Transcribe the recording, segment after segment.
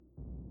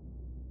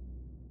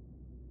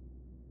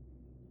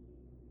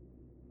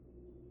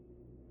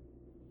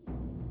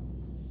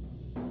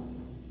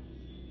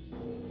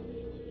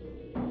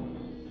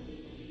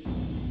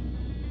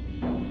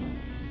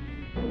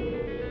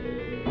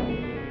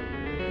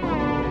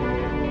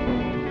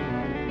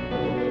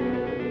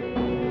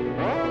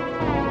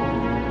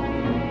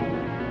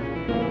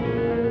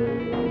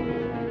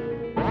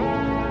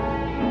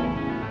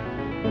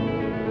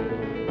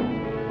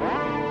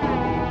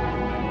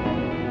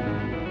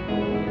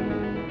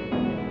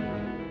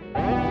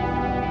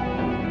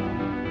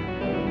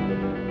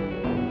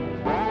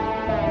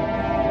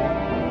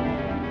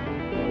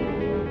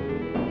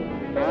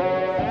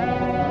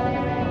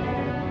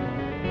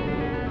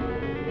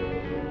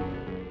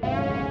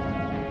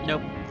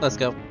Nope. Let's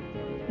go.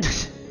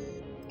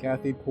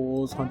 Kathy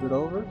pulls 100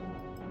 over.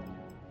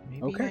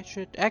 Maybe Okay. I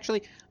should...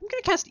 Actually, I'm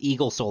going to cast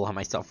Eagle Soul on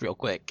myself real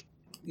quick.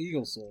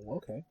 Eagle Soul,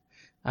 okay.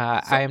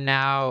 I am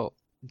now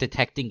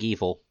detecting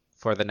evil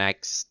for the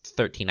next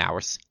 13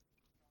 hours.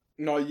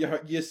 No,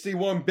 you see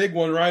one big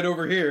one right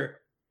over here.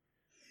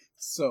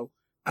 So,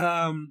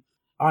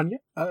 Anya,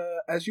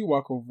 as you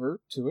walk over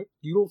to it,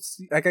 you don't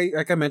see,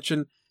 like I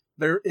mentioned,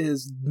 there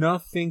is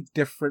nothing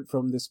different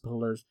from this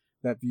pillar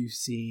that you've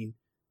seen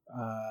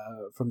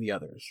from the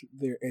others.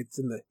 It's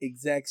in the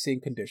exact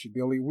same condition.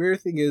 The only weird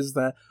thing is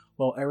that,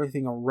 well,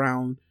 everything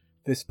around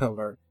this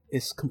pillar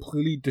is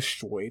completely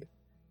destroyed,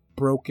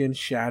 broken,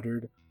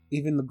 shattered,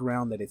 even the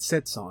ground that it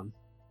sits on.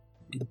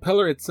 The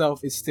pillar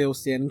itself is still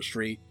standing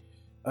straight,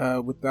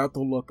 without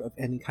the look of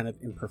any kind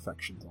of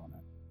imperfections on it.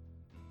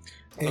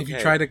 And if you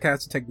try to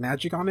cast detect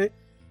magic on it,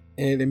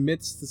 it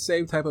emits the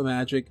same type of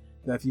magic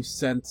that you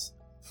sent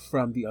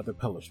from the other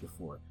pillars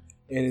before.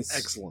 It is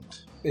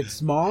excellent. It's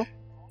small.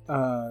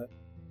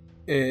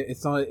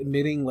 It's not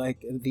emitting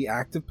like the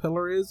active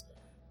pillar is,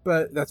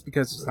 but that's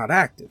because it's not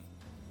active.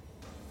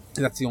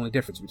 And that's the only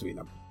difference between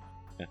them.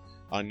 Yeah.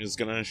 Anya's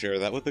gonna share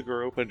that with the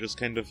group and just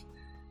kind of...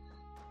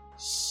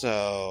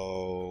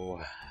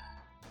 So...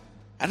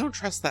 I don't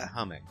trust that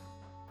humming.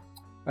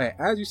 Right,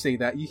 as you say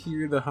that, you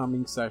hear the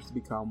humming starts to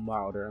become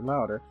louder and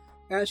louder.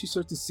 As you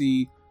start to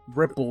see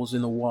ripples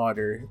in the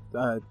water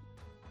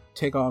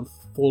take on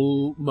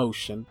full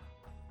motion.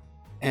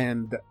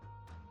 And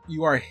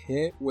you are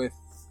hit with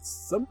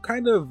some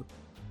kind of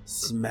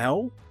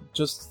smell,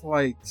 just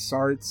like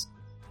starts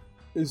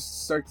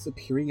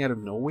appearing out of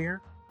nowhere.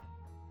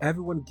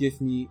 Everyone give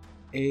me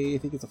I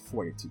think it's a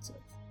fortitude save.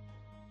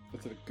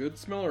 Is it a good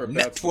smell or a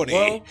Net bad smell? 20.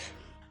 Well,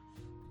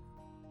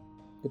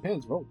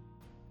 Depends, roll.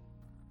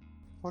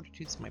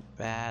 Fortitude's my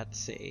bad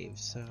save,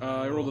 so...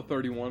 I rolled a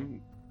 31,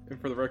 and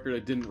for the record, I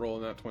didn't roll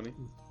in that 20.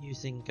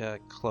 Using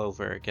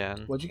Clover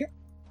again. What'd you get?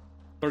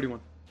 31.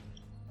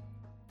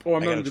 Oh,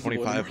 I'm I not got a invisible.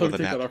 25 Let me with a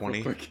take nat that off real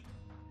 20. quick.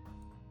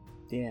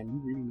 Damn,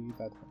 you really need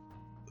that.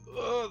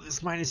 Oh,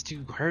 this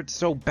 -2 hurts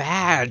so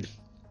bad.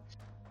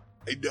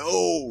 I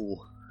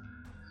know!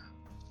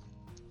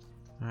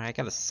 Alright, I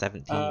got a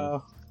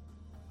 17.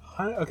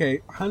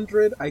 Okay,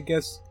 100, I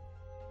guess.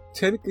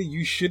 Technically,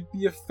 you should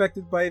be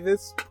affected by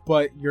this,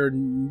 but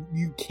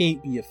you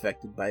can't be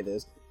affected by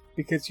this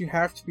because you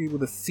have to be able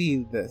to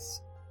see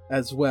this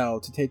as well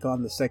to take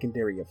on the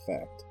secondary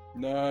effect.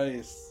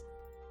 Nice.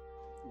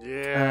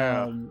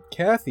 Yeah.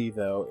 Kathy,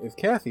 though, if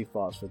Kathy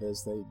falls for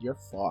this, then you're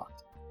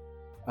fucked.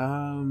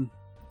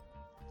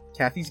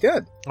 Kathy's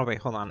good. Oh wait,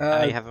 hold on.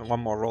 I have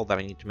one more roll that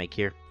I need to make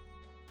here.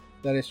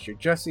 That is true.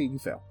 Jesse, you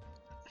fail.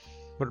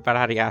 What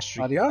about Adiastri?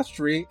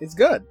 Adiastri is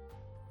good.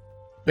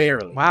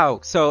 Barely. Wow,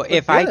 so But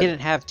if I good.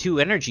 didn't have 2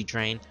 energy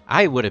drain,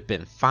 I would have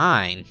been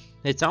fine.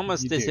 It's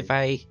almost You as do. if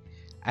I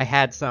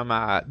had some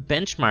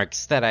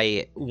benchmarks that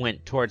I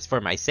went towards for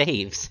my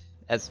saves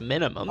as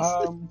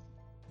minimums.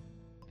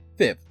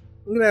 Viv,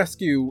 I'm going to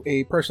ask you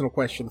a personal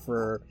question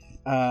for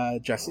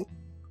Jesse.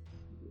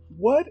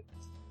 What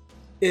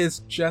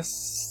is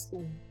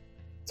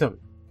tell me,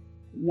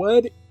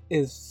 what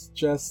is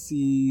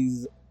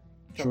Jesse's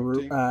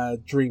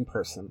dream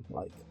person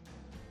like?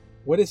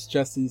 What is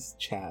Jesse's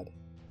Chad?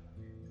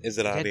 Is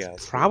it It's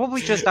Adias?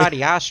 probably just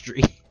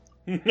Adiastri.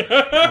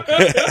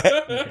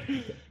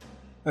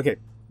 Okay,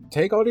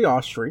 take all the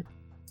Ostry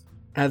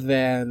and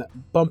then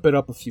bump it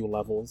up a few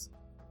levels.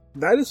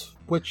 That is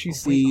what you Wait,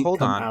 see hold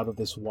come on. out of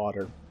this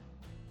water.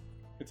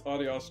 It's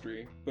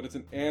Adiastri, but it's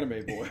an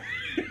anime boy.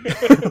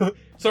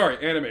 Sorry,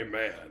 anime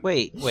man.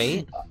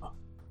 Wait.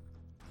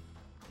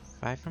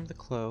 5 from the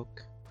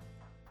cloak,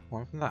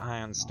 1 from the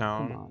Ion Come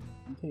Stone. on,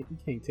 you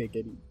can't take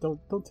any.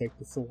 Don't take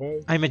this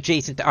away. I'm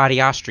adjacent to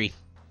Adiastri.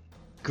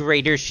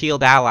 Greater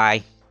shield ally.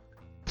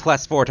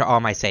 +4 to all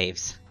my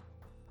saves.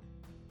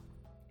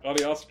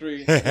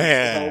 Adiastri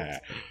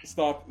helped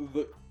stop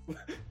the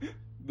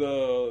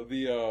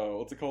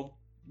what's it called?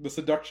 The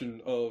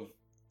seduction of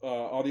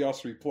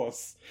Adiastri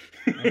Plus.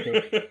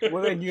 Okay.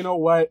 Well then, you know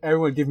what?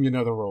 Everyone, give me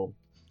another roll.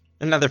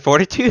 Another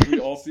fortitude? We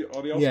all see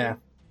Adiastri. Yeah,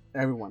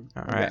 everyone.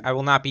 Alright, I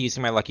will not be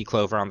using my lucky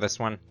clover on this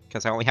one,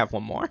 because I only have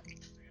 1 more.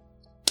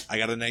 I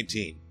got a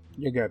 19.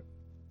 You're good.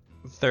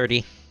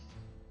 30.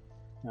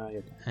 No,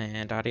 you're good.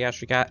 And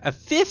Adiastri got a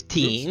Oops,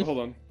 15. hold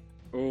on.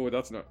 Oh,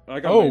 that's not.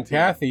 I got. Oh, 19.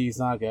 Kathy's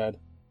not good.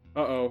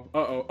 Uh-oh.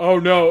 Oh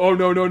no. Oh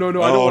no. I don't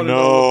Oh, want to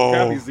know no. what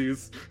Kathy's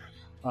these.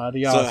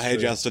 The So, hey, Ostry.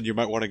 Justin, you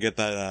might want to get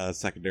that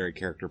secondary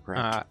character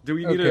prep. Do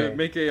we need to Okay.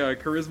 make a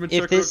charisma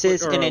check? If this real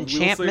is quick, or an a will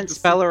save enchantment to see-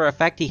 spell or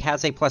effect, he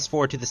has a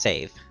 +4 to the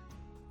save.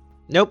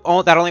 Nope,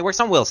 that only works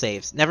on will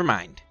saves. Never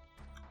mind.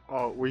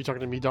 Oh, were you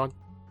talking to me, Don?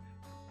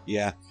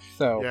 Yeah.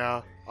 So,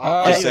 Yeah.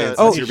 I Just say saying,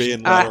 Oh, since you're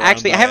being led around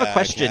actually, I by, have a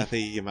question.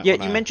 Kathy, you might Yeah,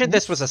 wanna... you mentioned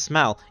this was a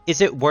smell.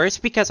 Is it worse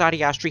because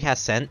Adiastri has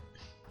scent?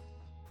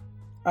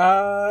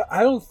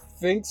 I don't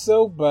think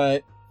so,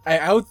 but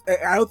I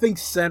don't think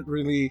scent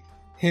really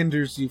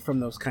hinders you from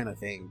those kind of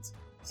things.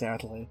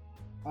 Sadly,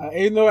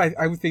 even though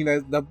I would think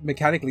that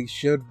mechanically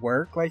should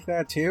work like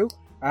that too,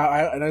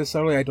 I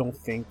necessarily I don't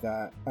think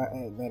that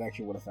that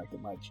actually would affect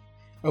it much.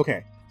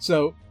 Okay,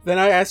 so then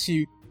I ask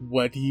you,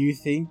 what do you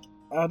think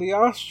the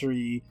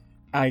Austri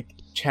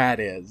Chad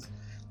is?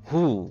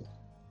 Who?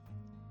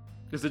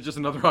 Is it just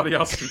another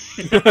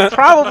Adiostri?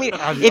 Probably.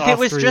 If it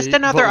was just Adiostri,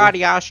 another but-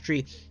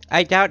 Adiostri,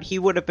 I doubt he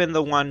would have been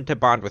the one to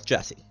bond with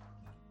Jesse.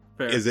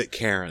 Fair. Is it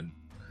Karen,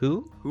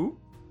 Who? Who?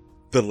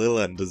 the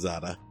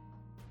Lilendazada,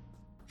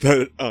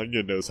 that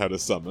Anya knows how to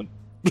summon?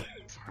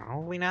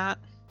 Probably not.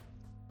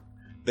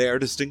 They are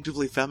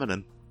distinctively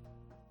feminine.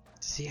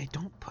 See, I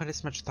don't put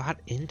as much thought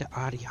into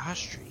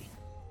Adiostri.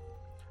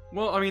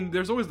 Well, I mean,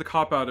 there's always the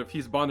cop-out if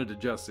he's bonded to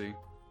Jesse.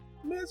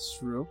 That's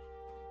true.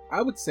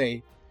 I would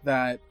say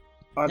that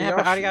Yeah,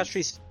 but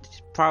Adiostri's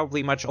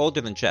probably much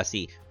older than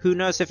Jesse. Who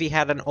knows if he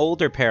had an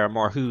older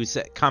paramour who's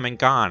come and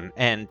gone,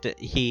 and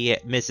he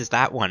misses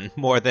that one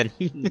more than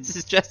he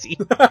misses Jesse.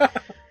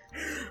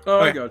 Oh,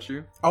 I Okay. got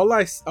you. all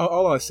I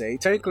say,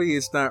 technically,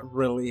 it's not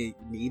really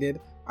needed.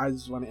 I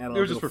just want to add a It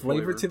was little just for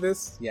flavor flavor. to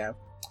this. Yeah.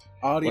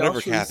 Whatever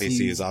Adiostri Kathy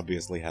sees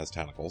obviously has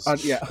tentacles.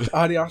 Yeah,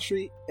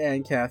 Adiostri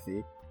and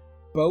Kathy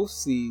both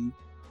see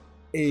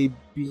a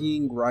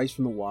being rise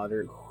from the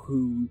water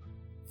who,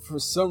 for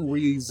some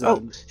reason,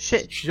 Oh,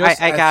 shit.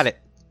 just I got as- it.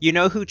 You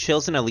know who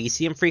chills in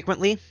Elysium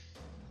frequently?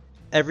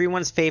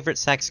 Everyone's favorite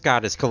sex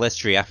goddess,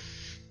 Callistria.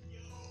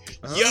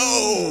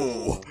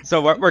 Yo!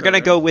 So we're gonna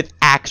Okay. go with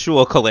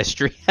actual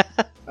Callistria.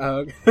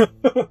 Uh,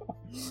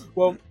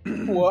 well,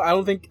 I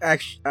don't think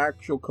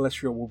actual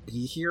Calistria will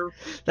be here.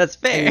 That's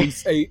fair.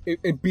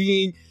 A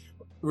being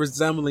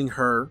resembling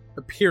her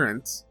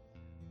appearance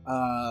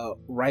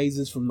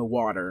rises from the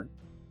water,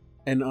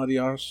 and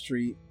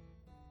Adiostri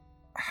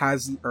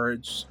has the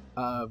urge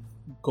of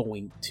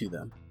going to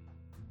them.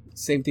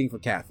 Same thing for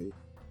Kathy.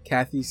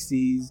 Kathy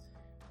sees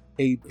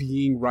a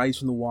being rise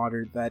from the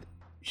water that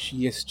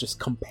she is just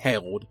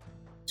compelled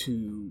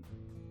to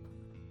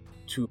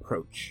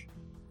approach.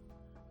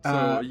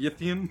 So,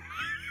 Yithian?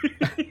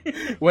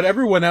 What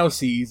everyone else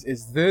sees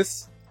is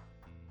this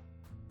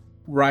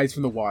rise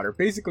from the water.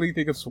 Basically,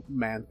 think of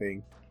Man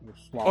Thing.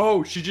 Swamp.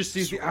 Oh, she just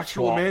sees the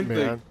actual Swamp man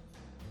thing.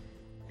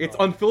 It's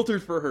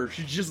unfiltered for her.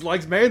 She just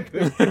likes man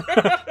thing.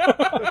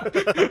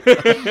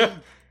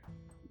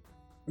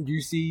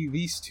 You see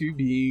these two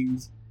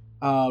beings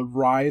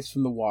rise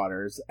from the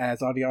waters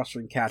as Adiostri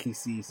and Kathy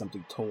see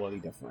something totally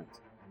different.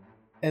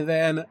 And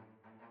then,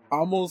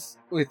 almost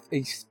with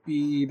a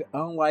speed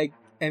unlike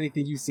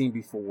anything you've seen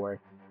before,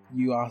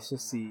 you also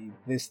see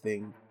this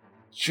thing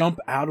jump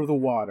out of the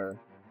water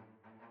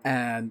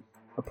and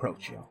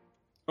approach you.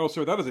 Oh,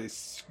 sir, that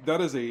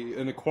is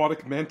an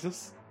aquatic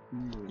mantis.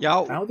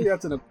 Yo, I don't think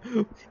that's an.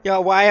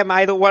 why am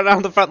I the one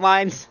on the front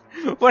lines?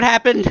 What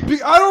happened?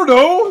 I don't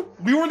know.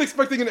 We weren't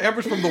expecting an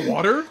ambush from the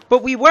water.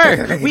 But we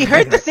were. We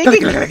heard the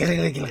singing.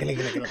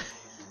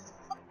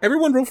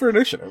 Everyone roll for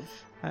initiative.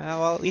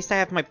 Well, at least I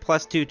have my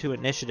 +2 to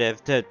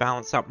initiative to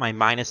balance out my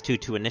 -2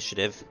 to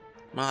initiative.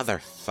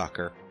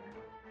 Motherfucker.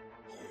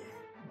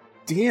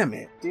 Damn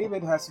it.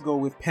 David has to go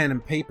with pen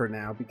and paper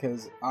now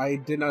because I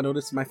did not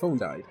notice my phone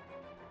died.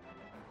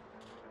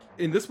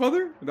 In this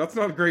weather? That's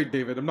not great,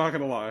 David. I'm not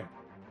gonna lie.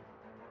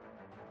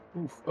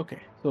 Oof, okay,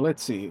 so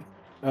let's see.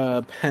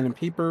 Pen and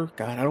paper.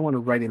 God, I don't want to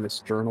write in this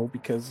journal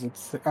because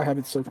I have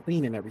it so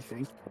clean and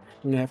everything.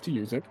 I'm gonna have to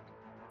use it.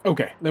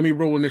 Okay, let me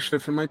roll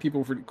initiative for my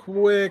people pretty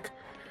quick.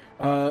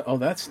 Oh,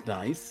 that's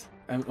nice.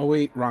 Oh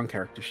wait, wrong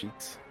character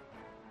sheets.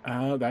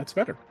 That's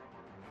better.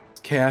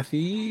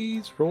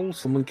 Kathy's roll.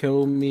 Someone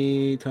tell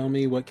me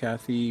what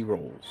Kathy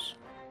rolls.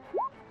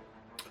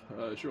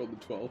 She rolled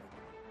the 12.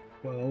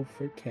 12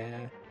 for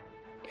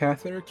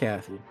Kathy or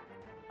Kathy.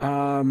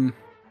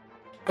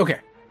 Okay.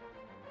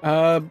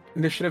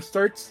 Initiative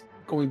starts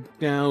going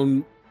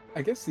down,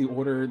 I guess the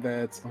order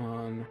that's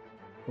on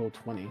roll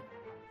 20.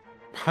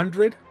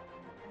 100.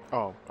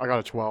 Oh, I got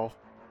a 12.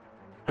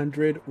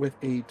 100 with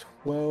a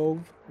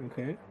 12.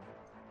 Okay.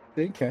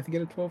 Did Kathy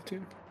get a 12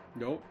 too?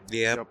 Nope.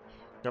 Yep.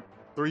 Yep.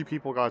 3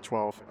 people got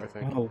 12, I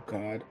think. Oh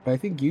god. But I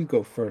think you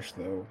go first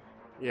though.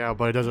 Yeah,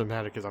 but it doesn't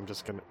matter because I'm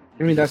just gonna.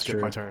 I mean, that's skip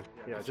true. my turn.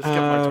 Yeah, just skip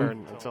my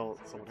turn until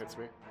someone hits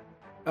me.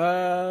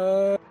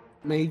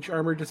 Mage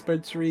armor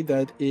dispensary,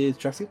 that is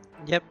Jesse.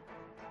 Yep.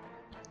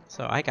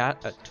 So I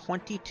got a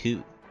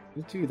 22.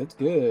 You too, that's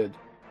good.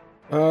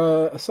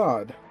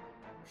 Assad.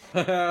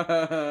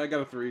 I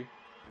got a 3.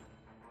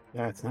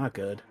 That's not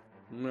good.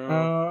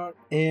 No.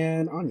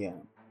 And Anya.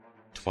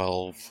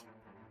 12.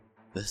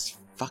 This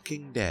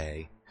fucking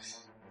day.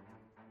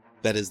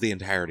 That is the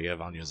entirety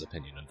of Anya's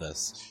opinion of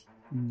this.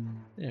 I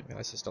didn't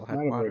realize I still had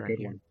Not a water very in good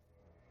here. one.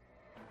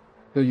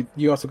 So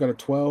you also got a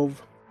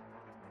 12.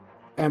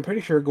 I'm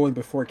pretty sure going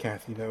before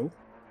Kathy, though.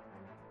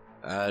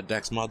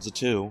 Dex mod's a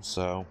 2,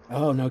 so...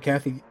 Oh, no,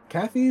 Kathy.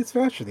 Kathy is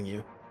faster than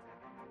you.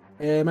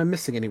 Am I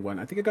missing anyone?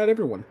 I think I got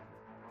everyone.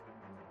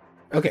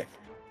 Okay.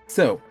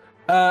 So,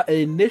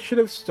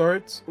 initiative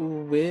starts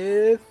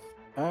with...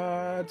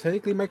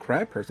 technically my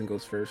crab person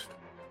goes first.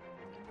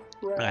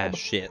 Crab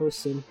shit.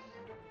 person.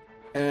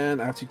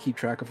 And I have to keep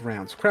track of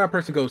rounds. Crab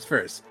person goes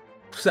first.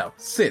 So,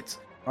 since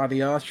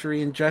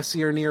Adiostri and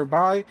Jesse are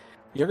nearby,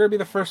 You're gonna be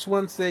the first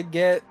ones to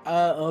get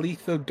a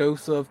lethal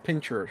dose of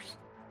pinchers.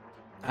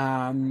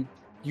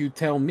 You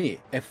tell me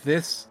if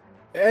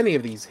any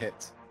of these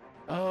hits.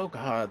 Oh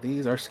god,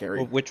 these are scary.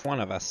 Well, which one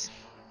of us?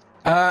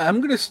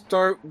 I'm gonna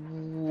start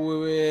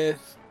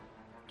with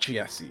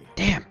Jesse.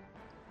 Damn,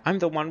 I'm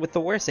the one with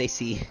the worst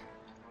AC.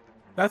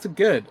 That's a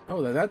good.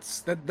 Oh,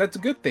 that's a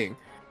good thing.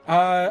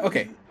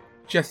 Okay,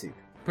 Jesse.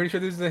 Pretty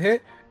sure this is a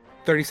hit.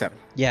 37.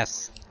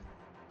 Yes.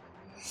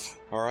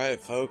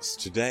 Alright, folks,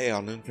 today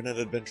on Infinite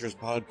Adventures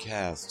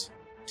Podcast,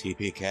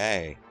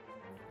 TPK.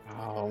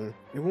 Oh,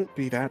 it won't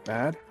be that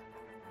bad.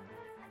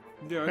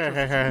 Yeah, Hey,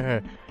 hey, hey,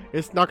 hey.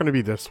 It's not going to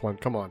be this one.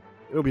 Come on.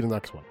 It'll be the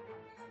next one.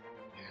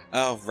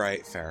 Oh,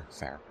 right, fair.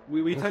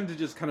 we tend to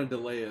just kind of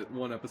delay it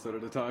one episode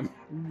at a time.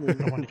 I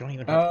don't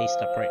even have haste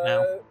up right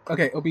now.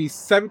 Okay, it'll be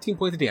 17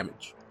 points of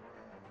damage.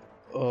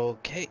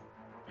 Okay.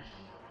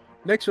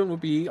 Next one will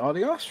be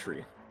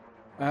Ardiostri.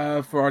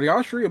 For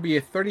Ardiostri, it'll be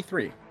a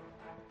 33.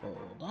 Hold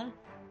on.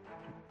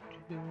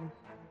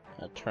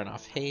 Turn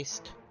off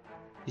haste.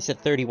 You said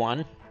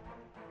 31?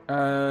 3.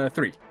 Oh,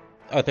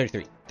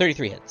 33.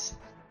 33 hits.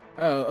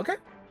 Oh, okay.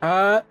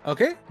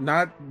 Okay.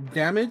 Not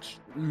damage.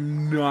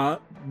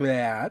 Not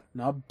bad.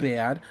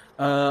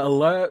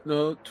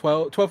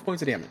 12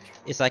 points of damage.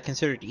 Is that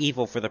considered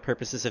evil for the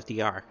purposes of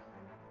DR?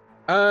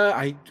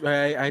 I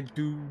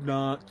do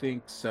not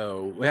think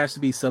so. It has to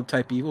be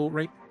subtype evil,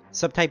 right?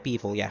 Subtype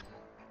evil, yeah.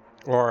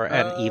 Or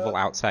an evil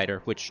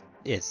outsider, which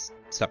is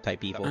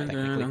subtype evil,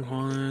 technically.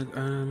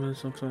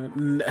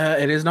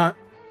 It is not.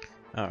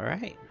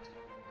 Alright.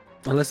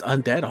 Unless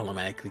undead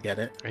automatically get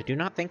it. I do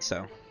not think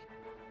so.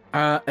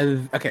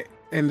 Okay.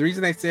 And the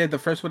reason I said the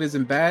first one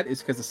isn't bad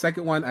is because the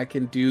second one I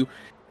can do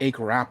a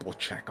grapple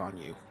check on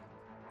you.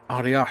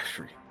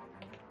 Ardiostri.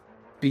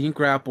 Being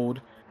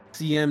grappled.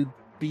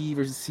 CMB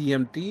versus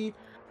CMD.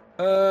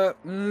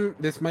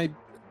 This might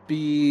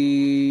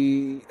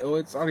be. Oh,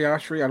 it's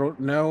Ardiostri. I don't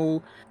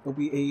know. It'll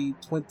be a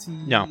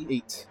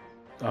 28.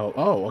 No.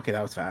 Oh, okay.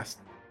 That was fast.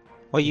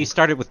 Well, you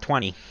started with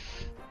 20.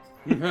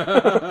 Okay.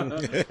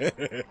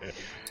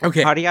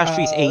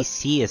 Ardiastri's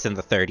AC is in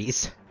the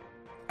 30s.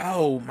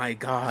 Oh my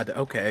god.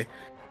 Okay.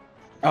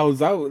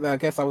 I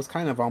guess I was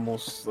kind of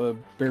almost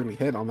barely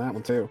hit on that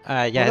one too.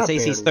 Yeah, not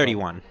its AC's barely,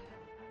 31.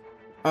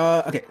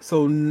 Okay.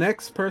 So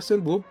next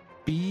person will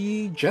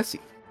be Jesse.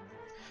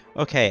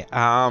 Okay,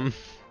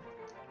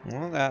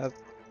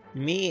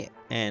 me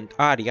and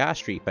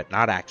Ardiastri, but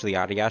not actually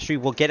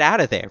Ardiastri, will get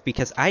out of there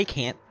because I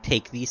can't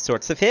take these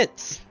sorts of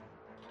hits.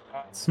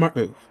 Smart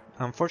move.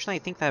 Unfortunately, I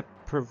think that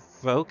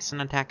provokes an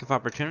attack of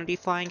opportunity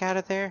flying out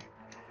of there.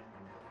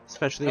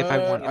 Especially if I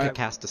want to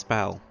cast a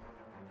spell.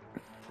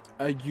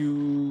 So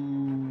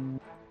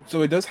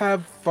it does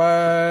have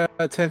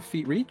 10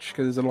 feet reach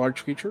because it's a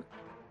large creature.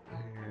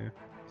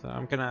 So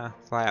I'm gonna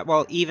fly out.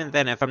 Well, even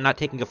then, if I'm not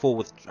taking a full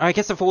withdrawal, I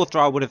guess a full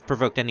withdrawal would have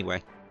provoked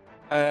anyway.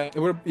 It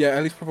would, yeah,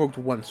 at least provoked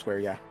one square,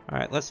 yeah.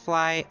 Alright, let's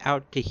fly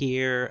out to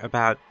here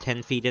about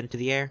 10 feet into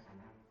the air.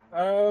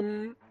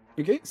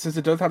 Okay, since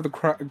it does have the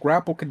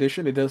grapple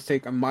condition, it does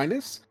take a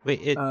minus. Wait,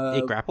 it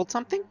grappled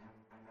something?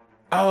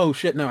 Oh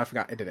shit! No, I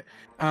forgot. I did it.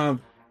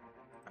 I'm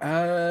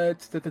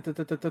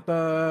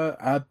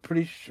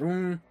pretty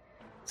sure.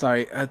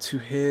 Sorry, to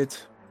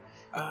hit.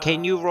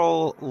 Can you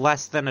roll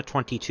less than a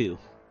 22?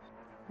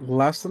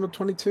 Less than a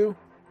 22?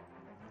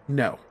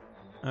 No.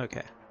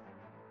 Okay.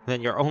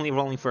 Then you're only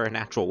rolling for a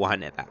natural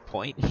 1 at that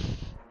point.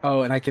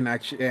 Oh, and I can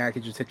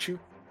just hit you.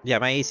 Yeah,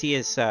 my AC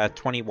is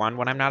 21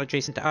 when I'm not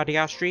adjacent to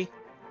Ardiastri.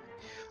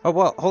 Oh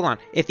well, hold on.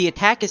 If the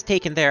attack is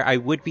taken there, I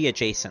would be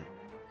adjacent.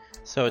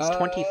 So it's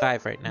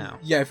 25 right now.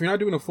 Yeah, if you're not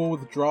doing a full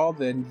withdrawal,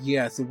 then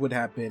yes, it would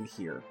have been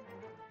here,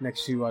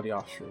 next to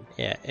Ardiostri.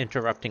 Yeah,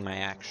 interrupting my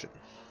action.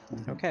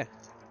 Mm-hmm. Okay.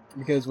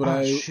 Because Do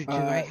I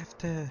have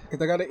to?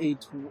 Because I got a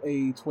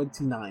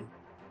 29.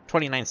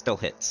 29 still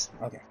hits.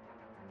 Okay.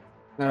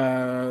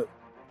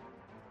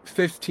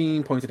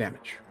 15 points of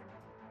damage.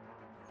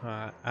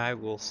 I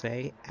will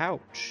say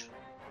ouch.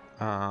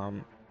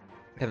 And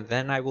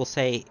then I will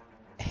say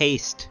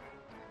haste,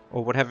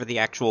 or whatever the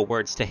actual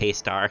words to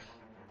haste are.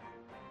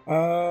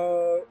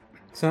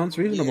 Sounds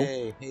reasonable.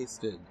 Yay,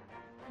 hasted.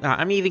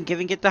 I'm even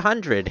giving it to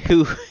 100,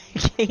 who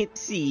can't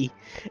see,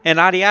 and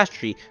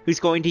Ardiastri, who's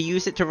going to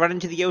use it to run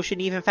into the ocean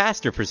even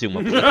faster,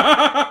 presumably.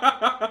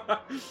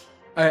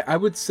 I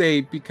would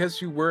say,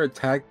 because you were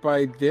attacked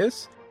by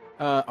this,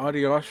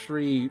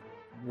 Ardiostri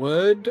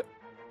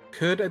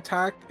could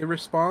attack in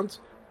response,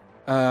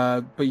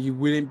 but you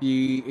wouldn't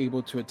be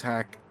able to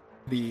attack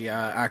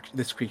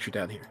this creature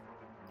down here.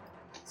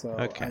 So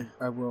okay.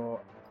 I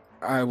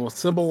will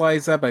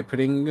symbolize that by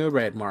putting a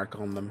red mark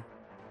on them.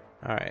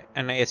 Alright,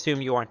 and I assume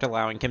you aren't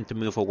allowing him to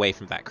move away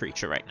from that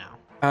creature right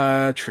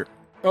now. True.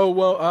 Oh,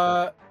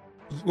 well,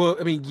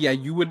 I mean, yeah,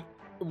 you would...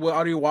 What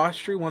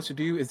Ardiostri wants to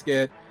do is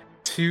get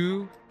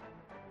to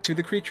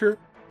the creature.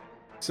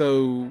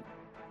 So,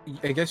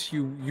 I guess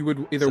you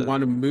would either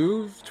want to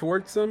move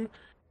towards them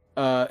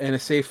in a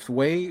safe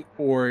way,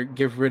 or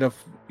get rid of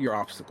your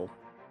obstacle.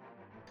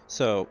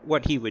 So,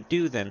 what he would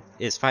do then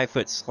is 5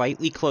 foot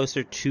slightly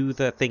closer to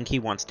the thing he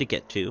wants to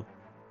get to,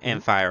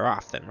 and fire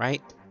off then,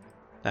 right?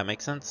 That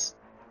makes sense?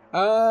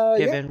 Yeah.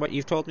 Given what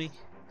you've told me?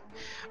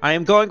 I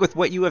am going with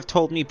what you have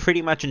told me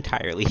pretty much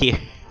entirely here.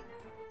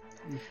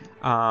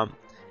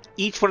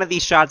 Each one of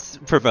these shots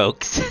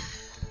provokes.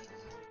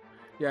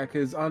 Yeah,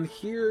 because on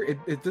here,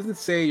 it doesn't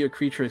say your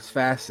creature is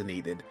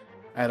fascinated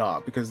at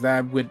all, because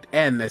that would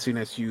end as soon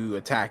as you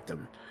attack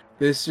them.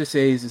 This just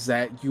says is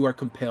that you are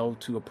compelled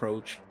to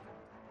approach.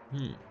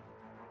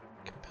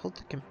 Compelled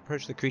to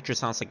approach the creature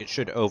sounds like it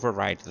should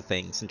override the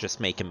things and just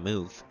make him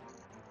move.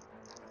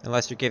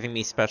 Unless you're giving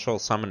me special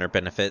summoner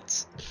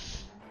benefits.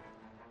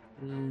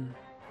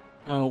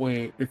 Oh,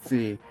 wait, let's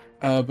see.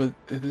 But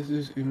this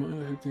is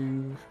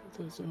thing.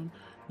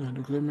 Now,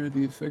 the glimmer,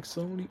 the effect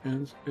only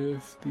ends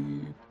if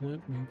the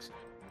plant makes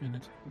an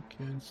attack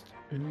against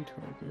any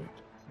target.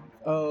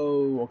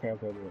 Oh, okay.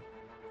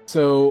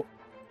 So,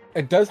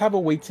 it does have a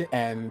way to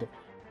end,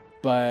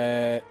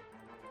 but...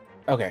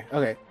 Okay.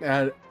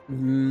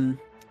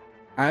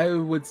 I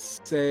would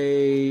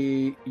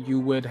say you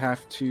would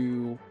have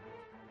to...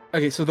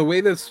 Okay, so the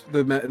way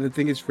the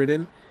thing is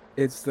written,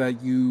 it's that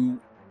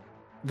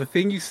the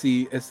thing you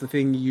see is the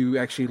thing you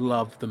actually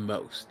love the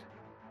most.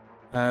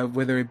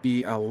 Whether it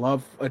be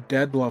a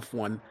dead loved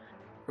one,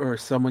 or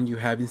someone you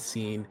haven't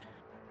seen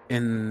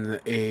in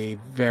a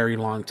very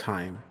long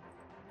time,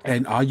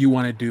 and all you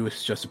want to do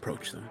is just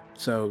approach them.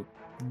 So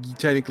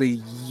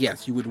technically,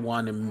 yes, you would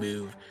want to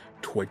move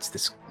towards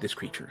this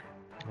creature.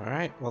 All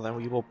right. Well, then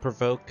we will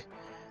provoke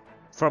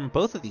from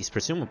both of these,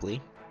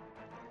 presumably.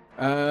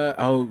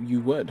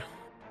 You would.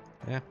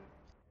 Yeah.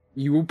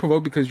 You will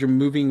provoke because you're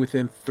moving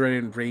within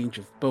threatened range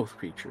of both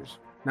creatures,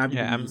 not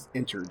because Yeah, he's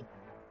entered.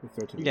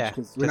 Yeah,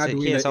 because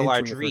he has a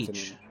large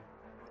reach.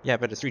 Yeah,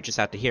 but his reach is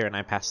out to here, and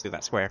I pass through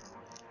that square.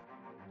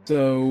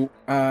 So,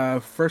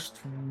 first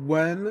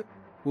one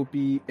will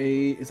be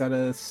is that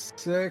a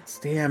 6?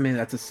 Damn it,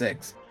 that's a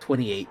 6.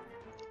 28.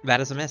 That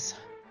is a miss.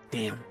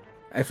 Damn.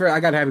 I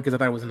got happy because I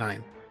thought it was a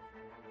 9.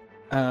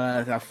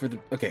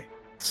 Okay,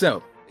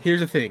 so, here's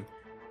the thing.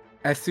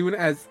 As soon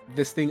as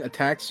this thing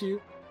attacks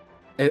you,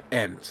 it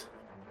ends.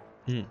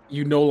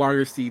 You no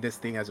longer see this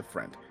thing as a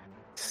friend.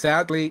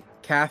 Sadly,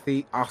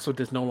 Kathy also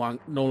does no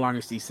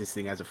longer sees this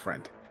thing as a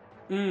friend.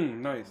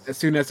 Nice. As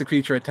soon as the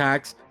creature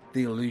attacks,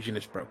 the illusion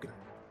is broken.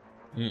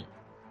 Yeah,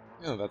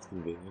 that's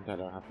convenient. I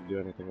don't have to do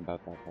anything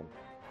about that then.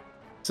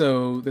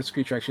 So this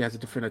creature actually has a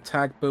different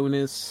attack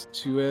bonus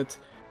to it.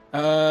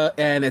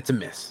 And it's a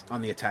miss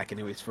on the attack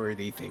anyways for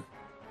the thing.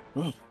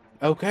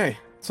 Okay.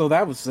 So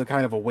that was a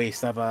kind of a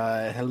waste of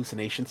a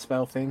hallucination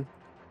spell thing.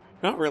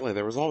 Not really.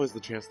 There was always the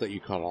chance that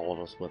you caught all of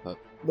us with it.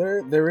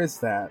 There is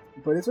that,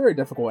 but it's very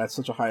difficult at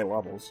such a high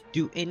levels.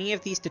 Do any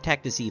of these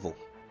detect as evil?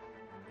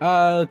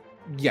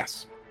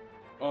 Yes.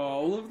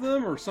 All of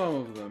them or some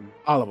of them?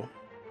 All of them.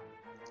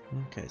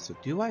 Okay, so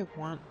do I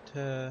want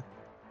to...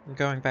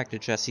 Going back to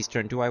Jesse's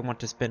turn, do I want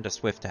to spend a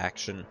swift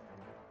action?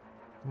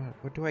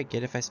 What do I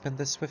get if I spend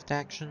this swift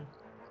action?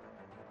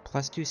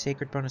 +2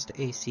 sacred bonus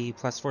to AC,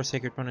 +4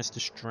 sacred bonus to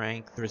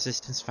strength,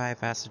 resistance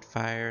 5, acid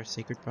fire,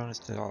 sacred bonus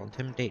to all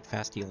intimidate,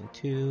 fast healing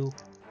 2,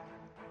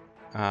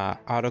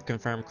 auto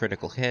confirm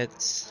critical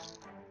hits.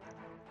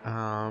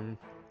 I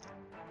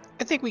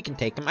think we can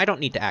take them. I don't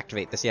need to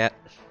activate this yet.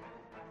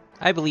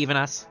 I believe in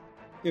us.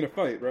 In a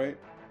fight, right?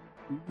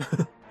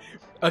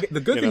 Okay,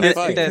 the good thing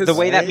is the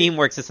way that meme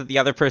works is that the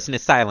other person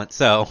is silent,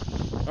 so...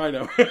 I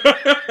know.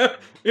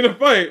 In a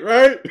fight,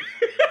 right?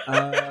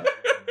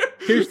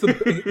 Here's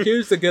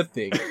the good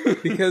thing.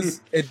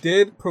 Because it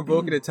did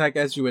provoke an attack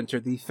as you enter,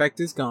 the effect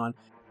is gone.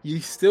 You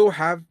still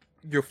have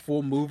your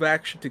full move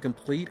action to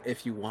complete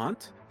if you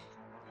want.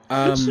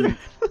 And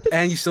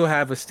you still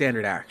have a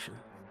standard action.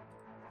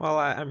 Well,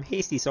 I'm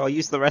hasty, so I'll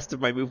use the rest of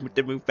my movement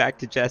to move back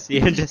to Jesse,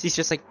 and Jesse's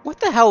just like, what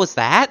the hell was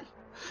that?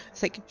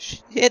 It's like,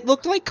 it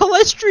looked like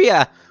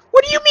Calistria!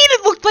 What do you mean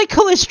it looked like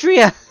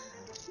Calistria?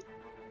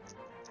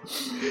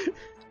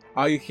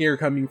 All you hear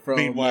coming from...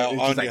 Meanwhile,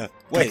 Anya,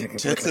 wait, click,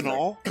 tits and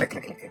all?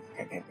 Click.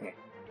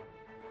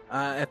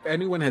 If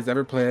anyone has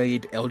ever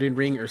played Elden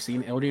Ring or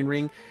seen Elden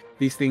Ring,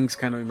 these things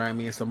kind of remind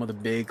me of some of the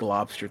big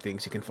lobster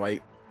things you can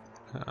fight.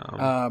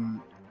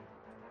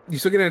 You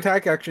still get an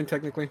attack action,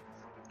 technically.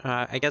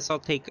 I guess I'll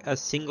take a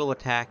single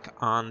attack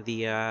on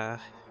the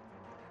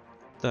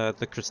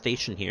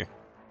crustacean here.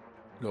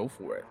 Go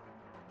for it.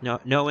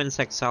 No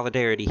insect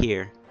solidarity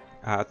here.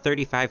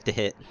 35 to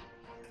hit.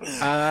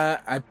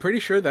 I'm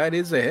pretty sure that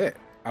is a hit.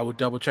 I would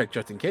double check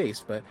just in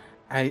case, but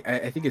I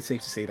think it's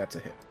safe to say that's a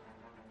hit.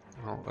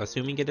 Well,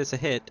 assuming it is a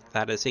hit,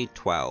 that is a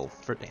 12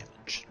 for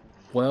damage.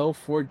 12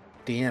 for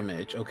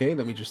damage. Okay,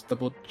 let me just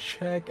double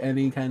check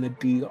any kind of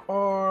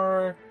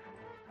DR.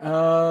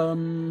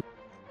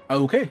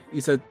 Okay,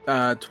 you said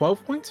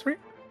 12 points, right?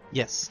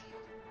 Yes.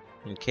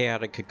 And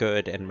chaotic,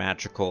 good, and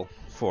magical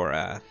for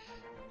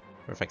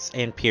effects,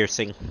 and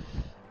piercing.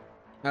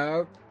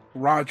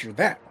 Roger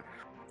that.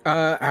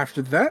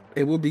 After that,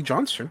 it will be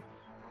John's turn.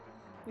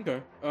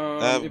 Okay.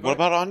 What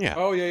about Anya?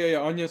 Oh, yeah.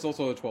 Anya's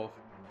also a 12.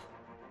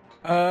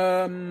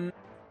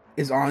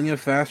 Is Anya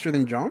faster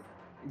than John?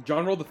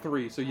 John rolled a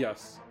 3, so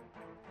yes.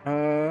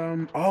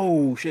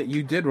 Oh shit!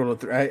 You did roll a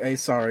 3. I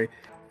sorry.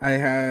 I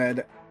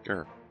had.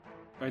 Sure.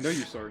 I know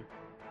you're sorry.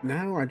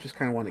 Now I just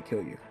kind of want to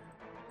kill you.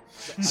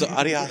 So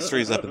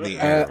Adiastri's up in the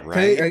air,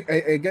 right?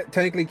 I get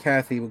technically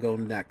Kathy will go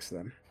next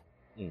then,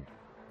 Hmm.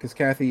 because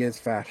Kathy is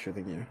faster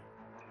than you.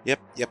 Yep.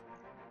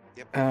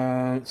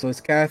 So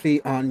it's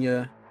Kathy,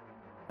 Anya.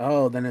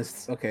 Oh, then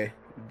it's okay.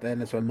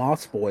 Then it's with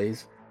Moss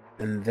Boys,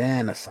 and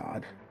then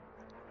Assad.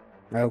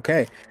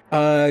 Okay.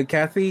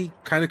 Kathy,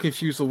 kind of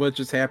confused with what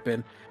just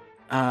happened.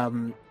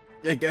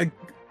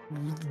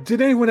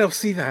 Did anyone else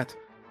see that?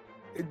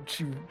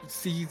 She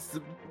sees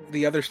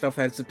the other stuff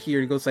that's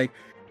appeared. Goes like,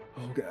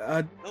 oh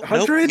god, Nope,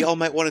 100. y'all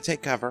might want to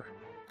take cover.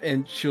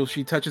 And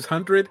she touches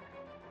 100.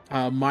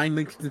 Mind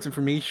links this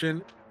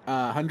information.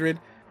 100.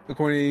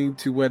 According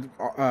to what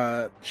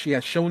she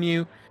has shown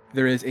you,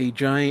 there is a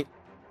giant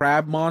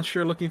crab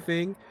monster looking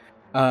thing.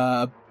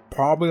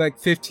 Probably like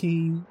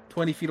 15,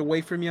 20 feet away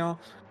from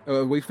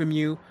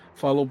you,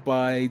 followed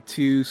by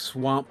 2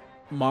 swamp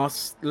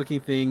moss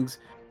looking things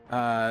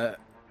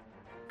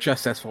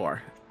just as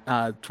far.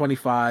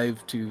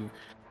 25 to,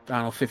 I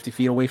don't know, 50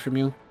 feet away from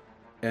you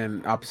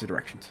in opposite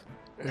directions.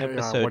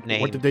 Episode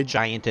name, what did they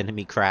Giant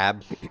Enemy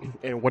Crab.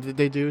 And what did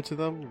they do to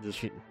them?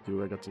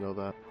 Do I get to know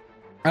that?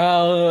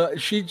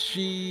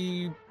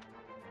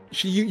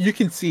 You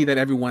can see that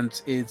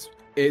everyone's is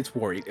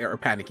worried or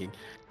panicking.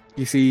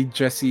 You see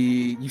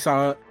Jesse. You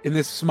saw in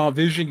this small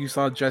vision. You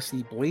saw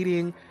Jesse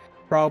bleeding,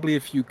 probably a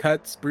few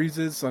cuts,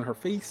 bruises on her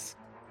face,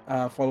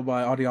 followed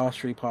by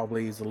Adiastri.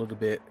 Probably is a little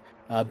bit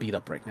beat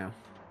up right now.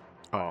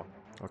 Oh,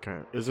 okay.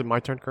 Is it my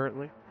turn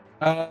currently?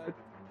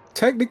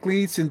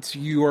 Technically, since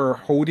you are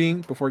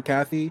holding before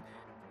Kathy,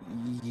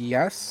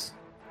 yes.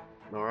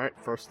 All right.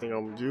 First thing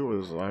I'm gonna do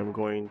is I'm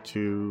going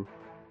to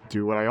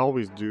do what I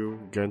always do: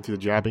 get into the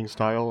jabbing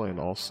style, and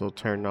also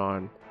turn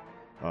on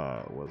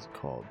what's it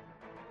called?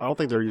 I don't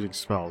think they're using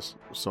spells,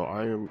 so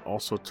I am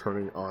also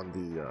turning on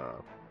the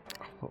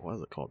what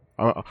is it called?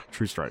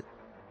 True Strike.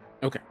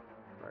 Okay.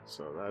 All right.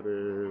 So that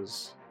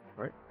is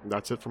all right.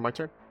 That's it for my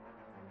turn.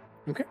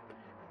 Okay.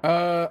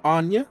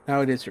 Anya,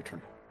 now it is your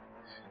turn.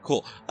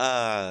 Cool.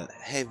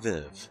 Hey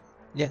Viv.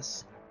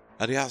 Yes,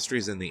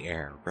 Adiastri's in the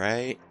air,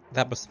 right?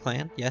 that was the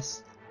plan.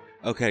 Yes.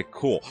 Okay,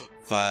 cool.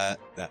 Right.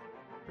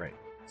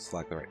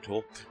 Select the right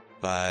tool.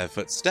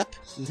 5-foot step.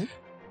 Mhm.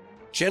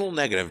 Channel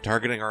negative,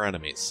 targeting our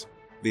enemies.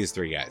 These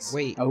 3 guys.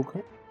 Wait.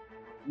 Okay.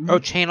 Oh,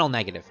 channel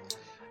negative.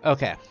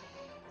 Okay.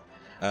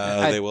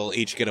 They will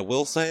each get a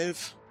will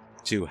save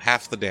to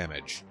half the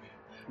damage.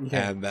 Okay.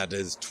 And that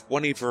is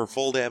 20 for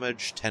full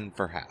damage, 10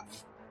 for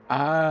half.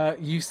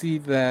 You see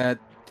that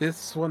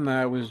this one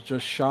that was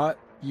just shot,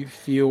 you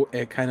see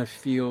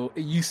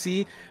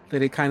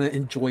that it kind of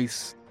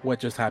enjoys what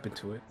just happened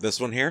to it. This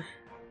one here?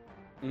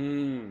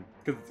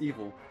 Because it's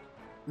evil.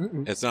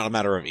 Mm-mm. It's not a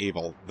matter of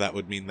evil. That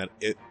would mean that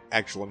it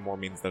actually more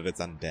means that it's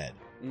undead.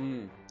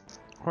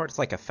 Or it's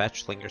like a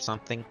fetchling or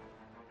something.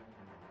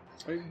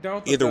 I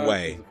doubt that Either that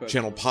way, is effective.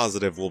 channel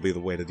positive will be the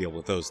way to deal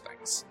with those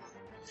things.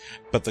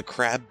 But the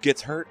crab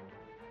gets hurt?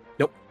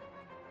 Nope.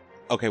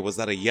 Okay, was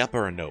that a yep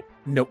or a nope?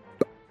 Nope.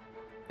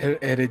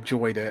 It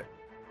enjoyed it.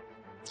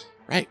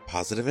 Right,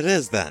 positive it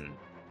is then.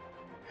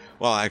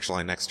 Well,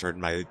 actually, next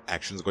turn my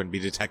action is going to be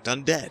detect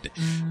undead.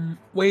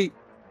 Wait,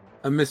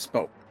 I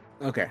misspoke.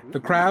 Okay, the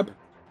crab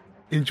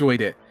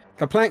enjoyed it.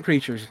 The plant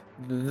creatures,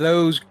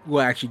 those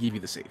will actually give you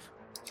the save.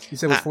 You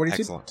said it was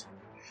 42? Excellent.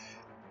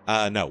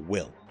 No,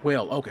 will.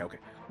 Well, okay.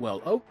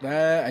 Well,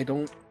 I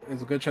don't.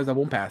 There's a good chance I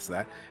won't pass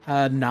that.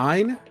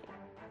 9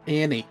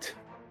 and 8.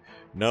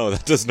 No,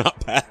 that does not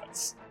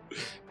pass.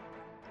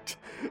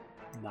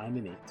 9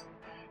 and 8.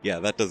 Yeah,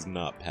 that does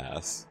not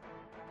pass.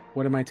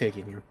 What am I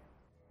taking here?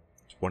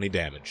 20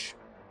 damage.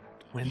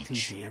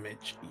 20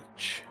 damage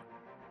each.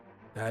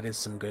 That is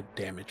some good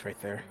damage right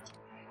there.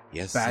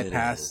 Yes, Bad it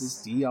passes,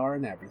 is. DR,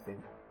 and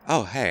everything.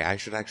 Oh, hey, I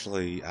should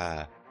actually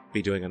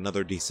be doing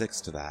another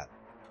d6 to that.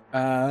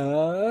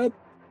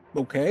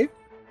 Okay.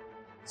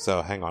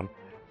 So, hang on.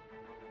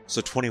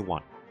 So,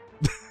 21.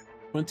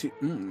 20.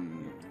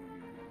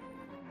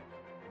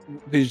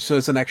 So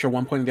it's an extra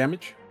 1 point of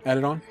damage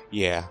added on?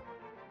 Yeah.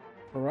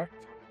 Correct.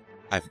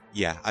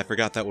 I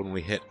forgot that when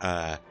we hit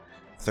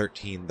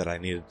 13 that I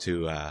needed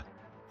to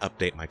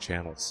update my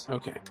channels.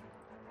 Okay.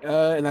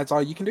 And that's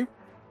all you can do?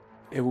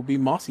 It will be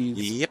Mossy's.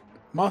 Yep.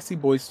 Mossy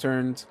Boy's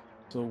turns.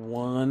 So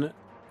 1,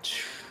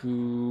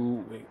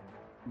 2,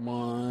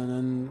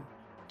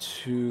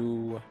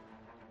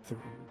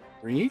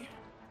 3.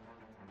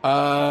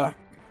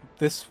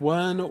 This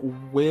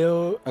one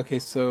will. Okay,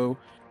 so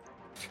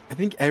I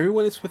think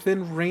everyone is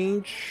within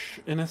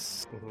range in a.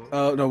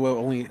 No, well,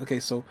 only.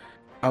 Okay, so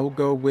I will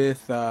go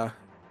with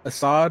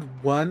Assad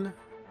 1,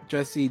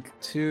 Jesse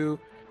 2,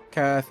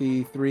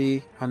 Kathy 3,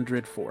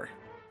 100 4.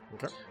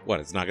 What,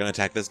 it's not going to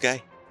attack this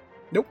guy?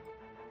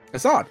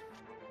 Assad.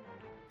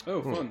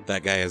 Oh, fun.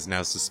 That guy is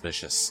now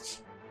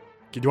suspicious.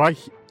 Can I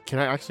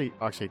actually?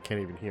 Actually, I can't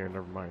even hear.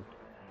 Never mind.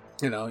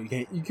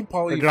 You can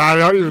probably.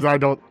 I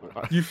don't.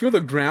 You feel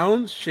the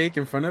ground shake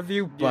in front of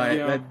you, but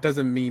Yeah. that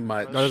doesn't mean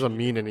much. That doesn't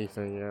mean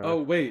anything. Yeah.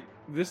 Oh wait,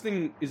 is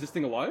this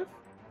thing alive?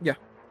 Yeah.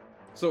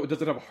 So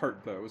does it have a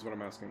heart though? Is what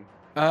I'm asking.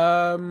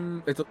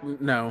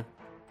 No.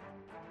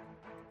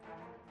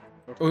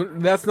 Okay. Well,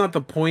 that's not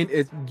the point.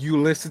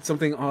 You listed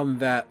something on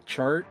that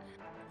chart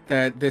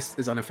that this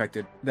is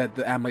unaffected, that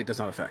the amulet does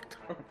not affect.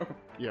 Okay.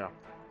 Yeah.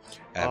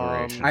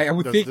 Aberration. I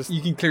would Does think this-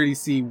 you can clearly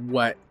see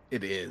what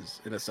it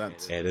is in a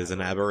sense. It is an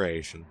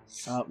aberration.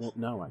 Well,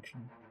 no,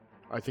 actually.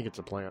 I think it's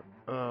a plant.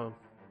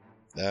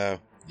 Yeah,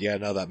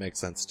 no, that makes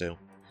sense too.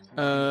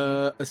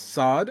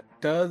 Assad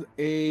does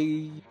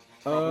a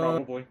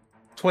Probably.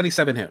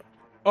 27 hit.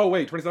 Oh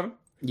wait, 27.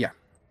 Yeah.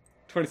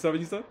 27.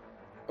 You said?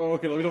 Oh,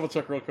 okay. Let me double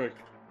check real quick.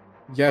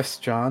 Yes,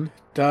 John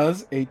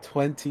does a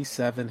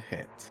 27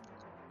 hit.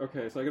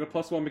 Okay, so I get a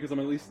 +1 because I'm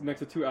at least next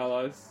to 2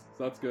 allies,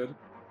 so that's good.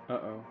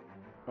 Uh-oh.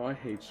 Oh, I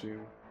hate you.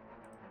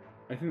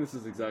 I think this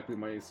is exactly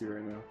my AC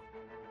right now.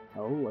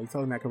 Oh, are you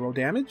telling me I can roll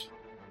damage?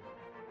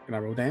 Can I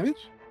roll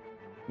damage?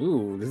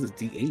 Ooh, this is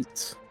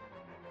D8.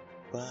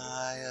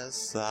 By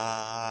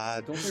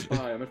Assad. Don't say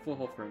bye, I'm at full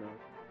health right now.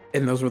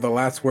 And those were the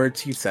last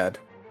words you said.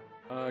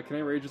 Can I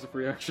rage as a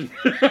free action?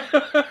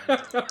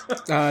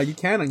 You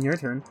can on your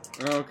turn.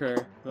 Okay,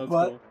 that's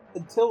But- cool.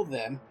 Until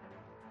then.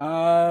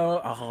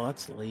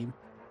 That's lame.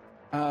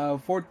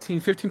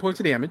 15 points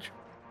of damage.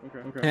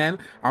 Okay. And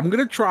I'm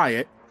gonna try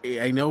it.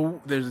 I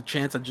know there's a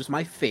chance I just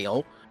might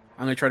fail.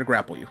 I'm gonna try to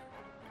grapple you.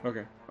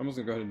 Okay, I'm just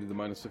gonna go ahead and do the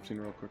 -15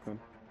 real quick then.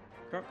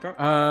 Got.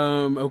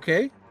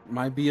 Okay.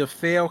 Might be a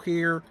fail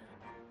here.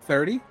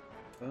 30.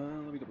 Let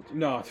me double check.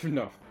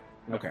 No.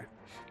 Okay.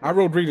 I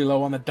rolled really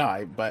low on the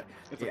die, but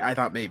It's I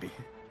thought maybe.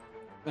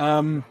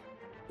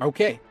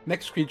 Okay.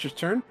 Next creature's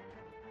turn.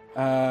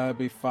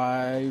 Be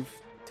 5,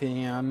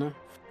 10,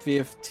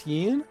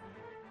 15.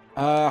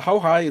 How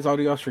high is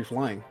Audiostri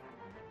flying?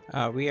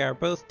 We are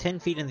both 10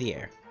 feet in the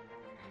air.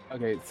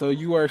 Okay, so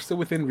you are still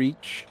within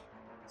reach.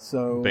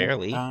 So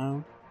Barely.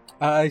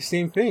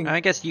 Same thing. I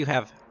guess you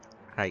have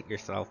height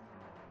yourself.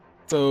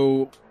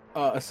 So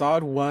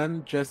Assad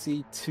 1,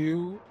 Jesse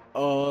 2,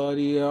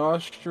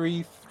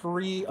 Audiostri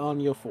 3,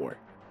 Anya 4.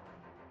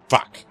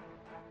 Fuck.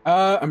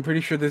 I'm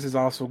pretty sure this is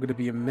also going to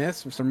be a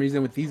miss. For some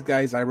reason, with these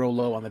guys, I roll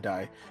low on the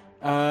die.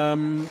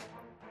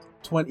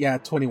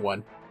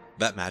 21.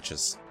 That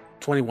matches.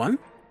 21?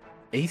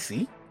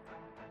 AC?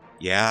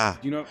 Yeah.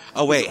 Do you know?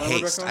 Oh wait, armor back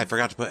haste. on? I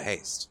forgot to put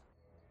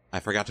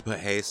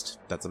haste.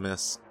 That's a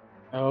miss.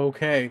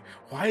 Okay.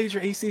 Why is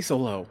your AC so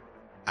low?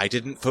 I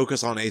didn't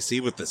focus on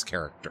AC with this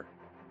character.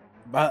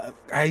 But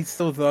I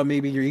still thought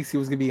maybe your AC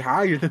was going to be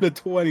higher than a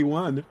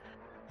 21.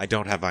 I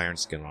don't have Iron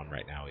Skin on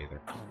right now either.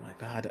 Oh my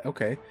god.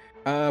 Okay.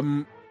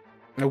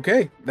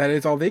 Okay. That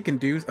is all they can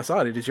do.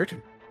 Assad, it is your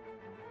turn.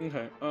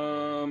 Okay.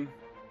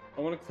 I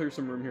want to clear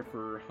some room here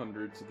for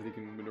 100 so that he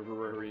can maneuver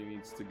wherever he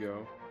needs to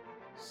go.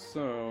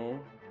 So,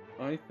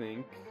 I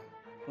think,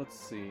 let's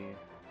see.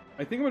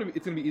 I think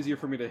it's gonna be easier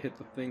for me to hit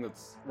the thing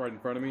that's right in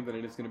front of me than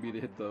it is gonna be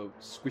to hit the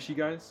squishy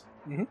guys.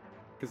 Mhm.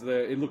 Because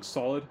it looks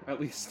solid, at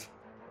least.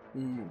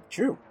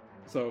 True.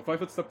 So 5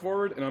 foot step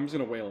forward, and I'm just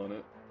gonna wail on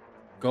it.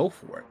 Go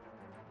for it.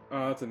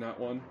 That's a nat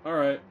 1. All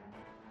right.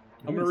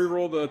 I'm gonna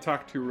re-roll the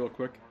attack 2 real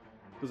quick.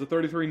 Does a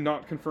 33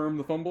 not confirm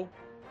the fumble?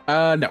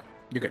 No.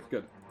 You're good.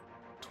 Good.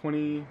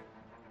 20,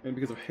 and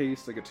because of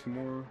haste, I get 2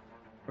 more.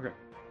 Okay.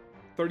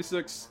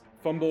 36,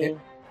 fumble. Hit.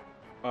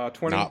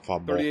 20, Not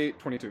fumble. 38,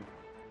 22.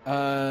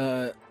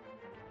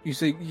 You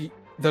say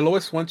the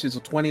lowest one is a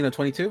 20 and a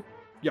 22?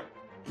 Yeah.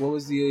 What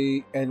was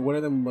and one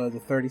of them was a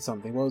 30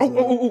 something. What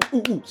was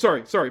Oh,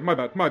 sorry, my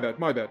bad.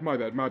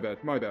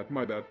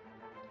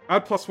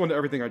 Add +1 to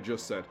everything I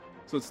just said.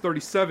 So it's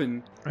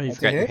 37. Oh, you That's a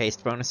forgot your hit?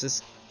 haste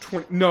bonuses.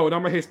 20, no,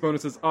 not my haste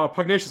bonuses.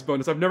 Pugnacious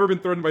bonus. I've never been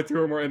threatened by 2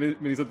 or more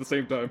enemies at the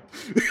same time.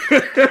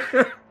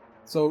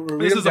 So read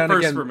This them is a down first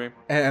again, for me.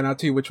 and I'll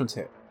tell you which one's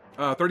hit.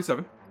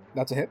 37.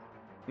 That's a hit.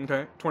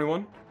 Okay.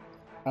 21.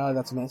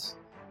 That's a miss.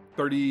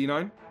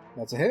 39.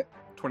 That's a hit.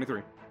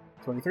 23.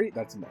 23.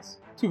 That's a miss.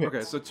 2 hits.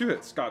 Okay, so 2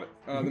 hits. Got it.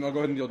 Then I'll go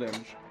ahead and deal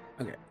damage.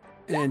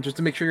 And just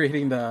to make sure you're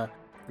hitting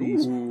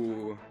these.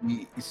 Ooh.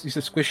 He's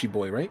a squishy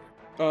boy, right?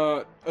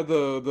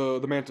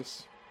 The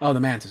mantis. Oh, the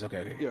mantis.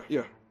 Okay.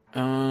 Yeah.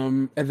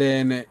 And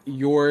then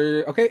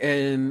you're okay,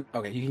 and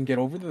you can get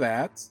over to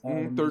that.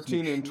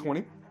 13 and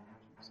 20.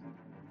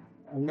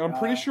 I'm Uh,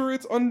 pretty sure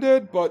it's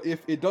undead, but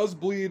if it does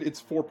bleed, it's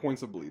 4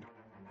 points of bleed.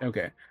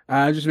 Okay.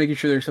 Just making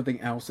sure there's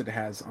something else it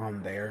has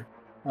on there.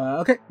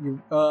 Okay.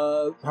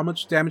 How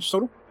much damage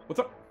total? What's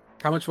up?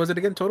 How much was it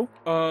again total?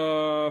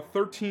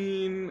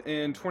 13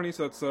 and 20,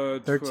 so that's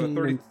 13 and-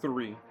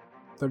 33.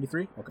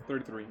 33. Okay.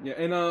 33. Yeah,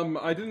 and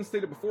I didn't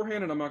state it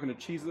beforehand, and I'm not going to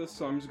cheese this,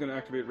 so I'm just going to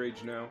activate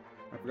Rage now.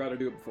 I forgot to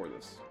do it before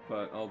this,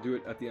 but I'll do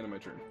it at the end of my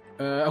turn.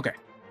 Okay.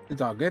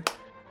 It's all good.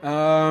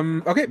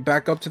 Okay.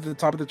 Back up to the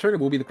top of the turn. It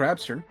will be the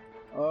crab's turn.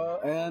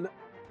 And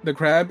the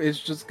crab is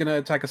just gonna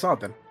attack Assad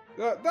then.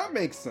 That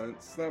makes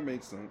sense.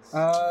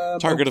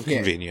 Target of okay.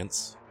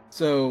 convenience.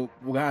 So,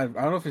 well, God,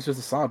 I don't know if it's just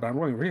Assad, but I'm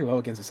rolling really low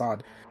against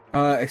Assad.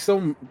 It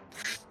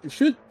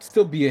should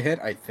still be a hit,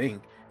 I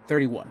think.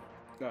 31.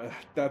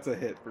 That's a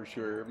hit for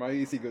sure. My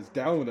AC goes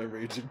down when I'm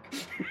raging.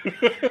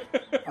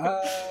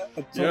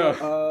 A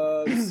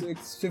total,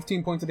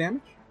 15 points of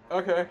damage.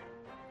 Okay.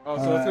 Oh,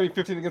 so that's gonna be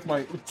 15 against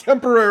my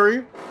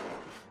temporary.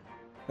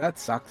 That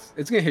sucks.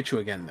 It's gonna hit you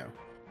again,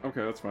 though.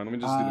 Okay, that's fine. Let me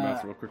just do the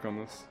math real quick on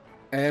this.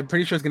 I'm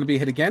pretty sure it's gonna be a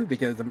hit again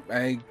because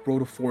I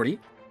rolled a 40.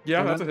 Yeah,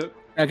 Hold that's on. a hit.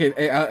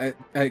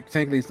 Okay,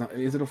 technically it's not.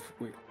 Is it a?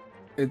 Wait,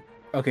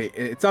 okay,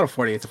 it's not a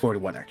 40. It's a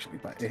 41 actually,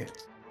 but it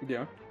hits.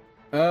 Yeah.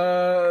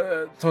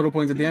 Total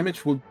points of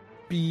damage will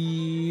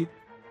be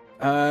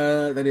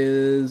that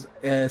is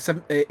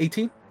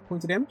 18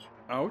 points of damage.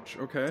 Ouch.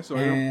 Okay, so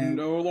I And-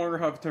 no longer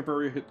have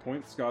temporary hit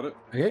points. Got it.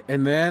 Okay,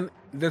 and then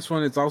this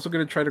one is also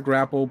going to try to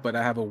grapple, but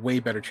I have a way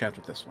better chance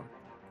with this one.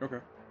 Okay.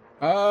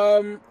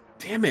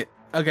 Damn it.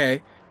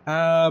 Okay.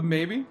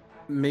 Maybe.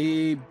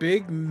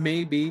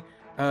 Maybe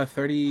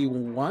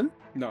 31.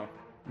 No.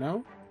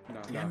 No.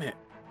 No. Damn no. it.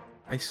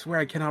 I swear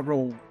I cannot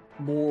roll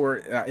more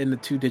in the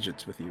 2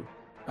 digits with you.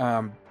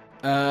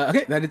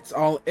 Okay, that it's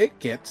all it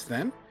gets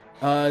then.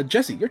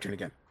 Jesse, your turn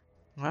again.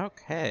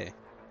 Okay.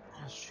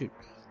 Oh, shoot.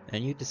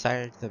 And you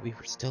decided that we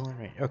were still in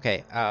range.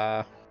 Okay,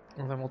 well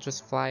then we'll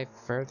just fly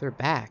further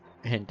back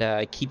and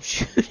keep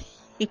shooting.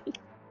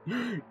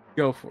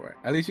 Go for it.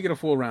 At least you get a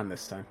full round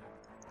this time.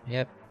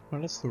 Yep.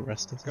 What is the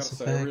rest of Gotta this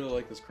say, I effect? really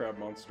like this crab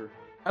monster.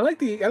 I like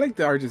the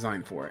art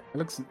design for it. It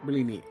looks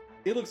really neat.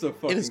 It looks so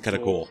fucking. is kinda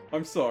cool.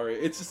 I'm sorry.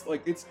 It's just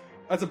like it's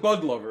as a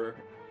bug lover,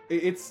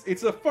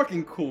 it's a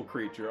fucking cool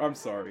creature. I'm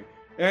sorry.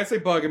 And I say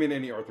bug, I mean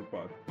any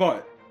arthropod.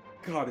 But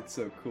God, it's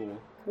so cool.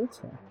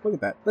 Look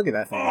at that. Look at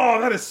that thing. Oh,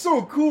 that is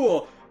so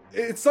cool.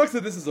 It sucks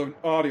that this is an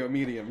audio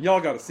medium. Y'all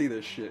gotta see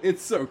this shit.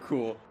 It's so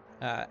cool.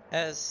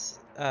 As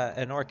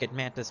an orchid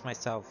mantis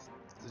myself,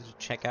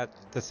 check out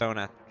the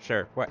Sona.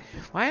 Sure.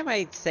 Why am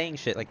I saying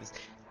shit like this?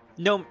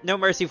 No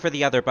mercy for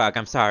the other bug.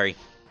 I'm sorry.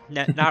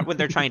 Not when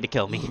they're trying to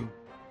kill me.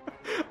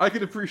 I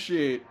can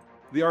appreciate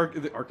the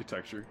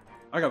architecture.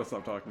 I gotta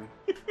stop talking.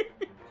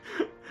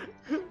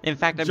 In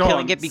fact, I'm John,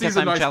 killing it because sees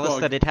a I'm nice jealous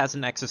bug. that it has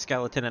an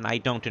exoskeleton and I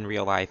don't in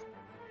real life.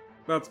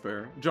 That's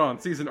fair. John,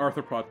 season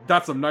arthropod.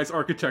 That's some nice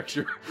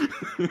architecture.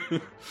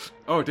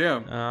 Oh,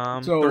 damn.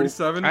 So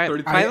 37, Alright,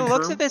 33. by the looks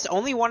confirm? of this,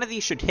 only one of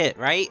these should hit,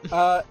 right?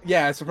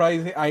 yeah,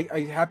 surprisingly,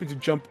 I happy to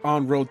jump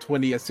on roll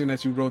 20 as soon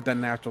as you rolled that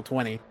natural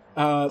 20.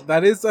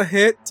 That is a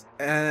hit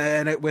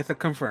and it with a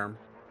confirm.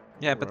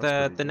 Yeah, Oh, but that's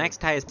pretty the good.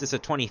 next highest is a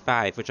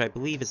 25, which I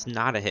believe is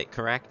not a hit,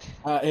 correct?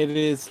 It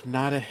is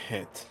not a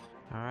hit.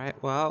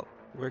 Alright, well,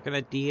 we're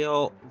gonna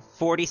deal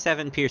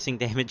 47 piercing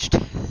damage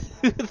to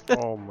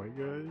Oh my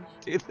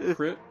gosh. the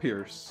Crit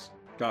Pierce.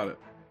 Got it.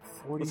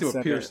 Let's see 47.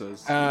 what Pierce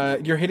says.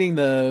 You're hitting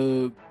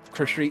the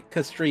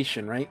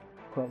castration, right?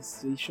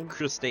 Castration?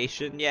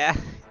 crustacean, yeah.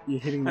 You're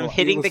hitting I'm the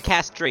hitting it the was,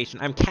 castration.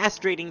 I'm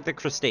castrating the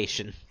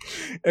crustacean.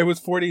 It was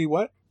 40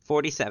 what?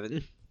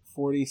 47.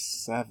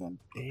 47.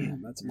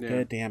 Damn, that's Yeah.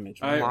 good damage.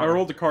 I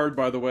rolled a card,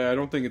 by the way. I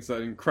don't think it's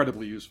that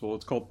incredibly useful.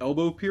 It's called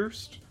Elbow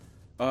Pierced.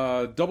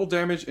 Double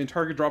damage and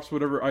target drops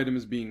whatever item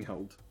is being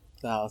held.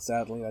 No,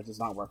 sadly, that does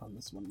not work on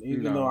this one.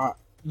 Even No. though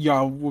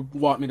y'all would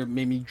want me to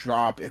maybe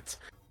drop its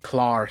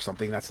claw or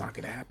something, that's not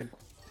going to happen.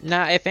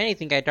 Nah, if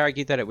anything, I'd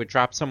argue that it would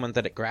drop someone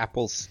that it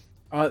grapples.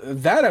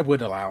 That I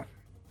would allow.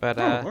 But,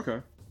 Oh,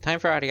 okay. time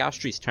for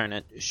Ariostri's turn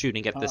at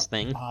shooting at this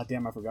thing.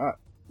 Damn, I forgot.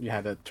 You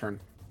had a turn.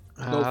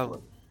 Go Uh, for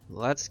it.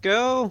 let's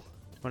go.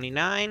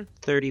 29,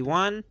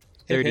 31,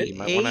 Hit, hit.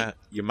 38.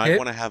 You might Hit.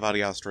 want to have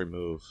Adiastri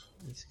move.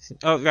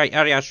 Oh, right,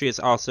 Ariastri is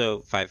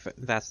also 5 foot.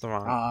 That's the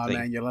wrong thing.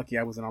 Man, you're lucky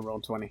I wasn't on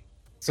roll 20.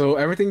 So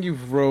everything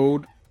you've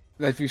rolled,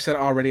 that you said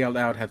already out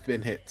loud, have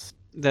been hits.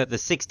 The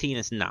 16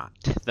 is not,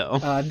 though.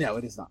 No,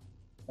 it is not.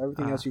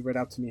 Everything Ah. else you read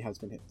out to me has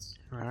been hits.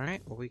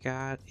 Alright, well, we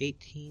got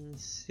 18,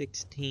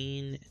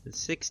 16, and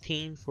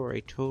 16 for a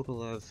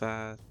total of,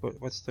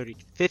 what's 30?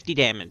 50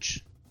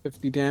 damage.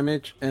 50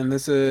 damage, and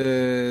this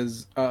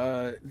is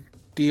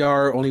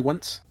DR only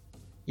once.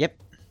 Yep.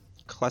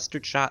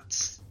 Clustered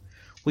shots.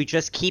 We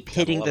just keep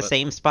hitting love the it.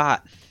 same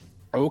spot.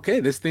 Okay,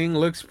 this thing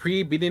looks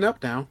pretty beaten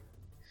up now.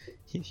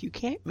 You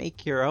can't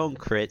make your own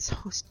crits.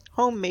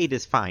 Homemade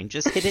is fine.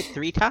 Just hit it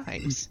 3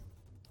 times.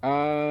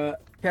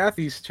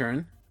 Kathy's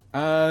turn.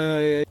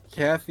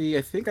 Kathy,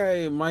 I think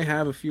I might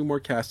have a few more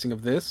casting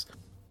of this.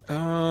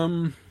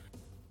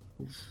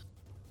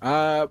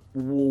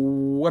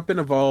 Weapon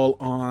of all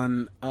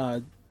on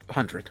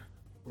 100.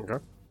 Okay.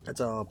 That's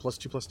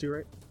 +2/+2,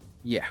 right?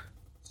 Yeah.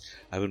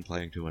 I've been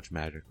playing too much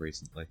Magic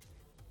recently.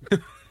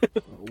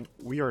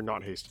 We are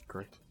not hasted,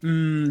 correct?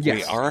 Yes.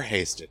 We are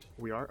hasted.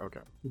 We are?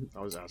 Okay. I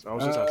was just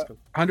asking.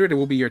 100, it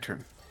will be your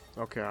turn.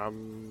 Okay,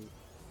 I'm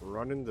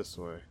running this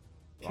way.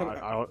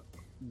 Can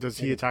Does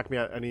he attack me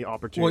at any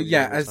opportunity? Well,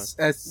 yeah, during this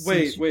as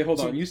Wait,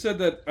 hold on. You said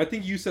that. I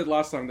think you said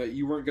last time that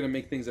you weren't going to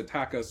make things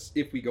attack us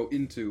if we go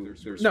into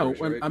their no,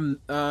 space, right? no.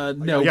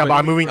 time? Yeah, but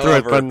I'm moving through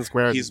However, it, then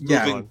square. He's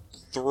Yeah. moving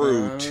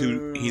through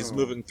two. Oh. He's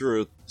moving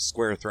through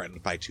square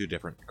threatened by 2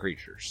 different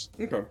creatures.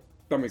 Okay,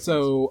 that makes sense.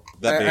 So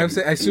That I being would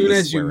say as soon this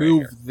as you square right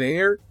move here.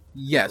 there,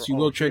 yes, you Oh,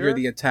 will trigger here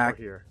the or attack.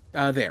 here.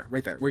 There,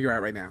 right there, where you're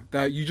at right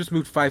now. You just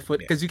moved 5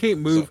 foot Yeah. because you can't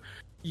move.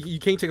 You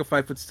can't take a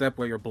 5 foot step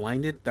while you're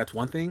blinded. That's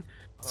one thing.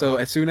 So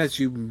as soon as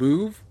you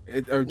move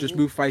or just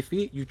move 5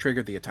 feet, you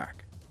trigger the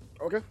attack.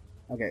 Okay.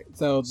 Okay,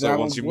 so So that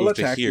once one you will move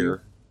to attack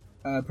here,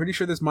 you. Pretty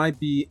sure this might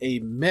be a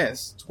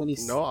miss. 20.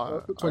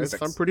 No,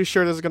 26. I'm pretty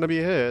sure this is gonna be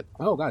a hit.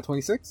 Oh god,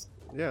 26.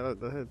 Yeah,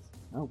 that hits.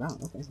 Oh god,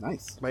 okay,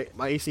 nice.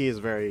 My AC is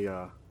very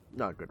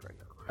not good right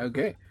now.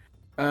 Okay,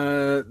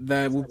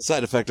 that will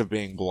side effect of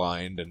being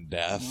blind and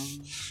deaf.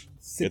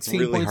 16 It's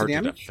really points hard of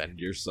to damage. defend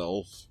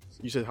yourself.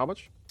 You said how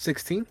much?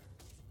 16.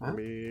 Let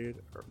me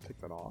take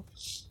that off.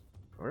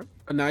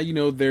 Now you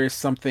know there's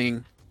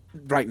something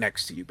right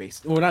next to you,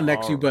 basically. Well, not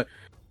next to you, but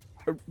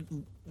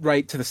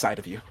right to the side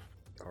of you.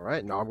 All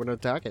right, now I'm gonna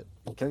attack it.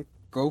 Okay,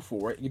 go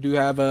for it. You do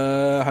have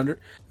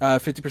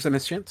 50%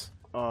 miss chance.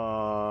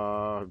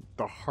 The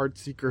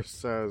Heartseeker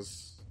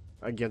says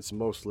against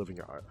most living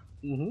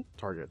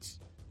targets.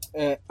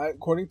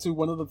 According to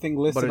one of the things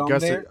listed But it on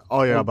does there, say,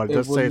 oh yeah, but it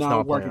does will say it's not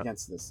not work playing.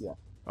 against this. Yeah.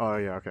 Oh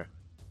yeah, okay.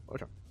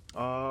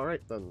 All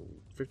right, then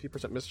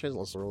 50% miss chance.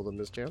 Let's roll the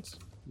miss chance.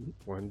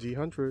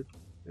 1d100.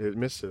 It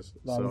misses.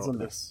 That is so a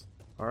miss.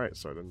 All right,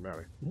 so it doesn't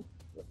matter.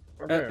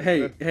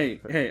 Hey!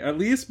 At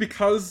least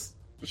because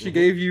she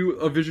gave you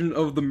a vision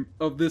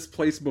of this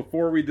place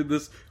before we did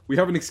this, we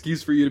have an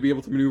excuse for you to be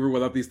able to maneuver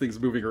without these things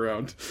moving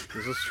around.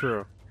 This is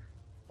true.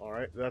 All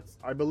right,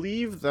 I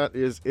believe that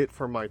is it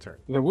for my turn.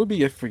 That will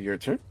be it for your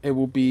turn. It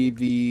will be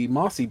the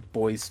Mossy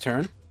Boys'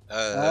 turn.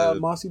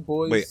 Mossy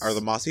Boys. Wait, are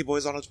the Mossy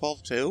Boys on a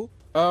 12 too?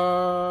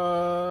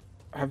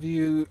 Have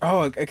you?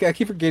 Oh, I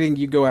keep forgetting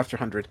you go after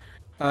 100.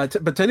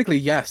 But technically,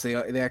 yes, they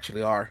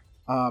actually are.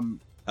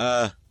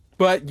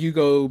 But you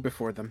go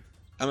before them.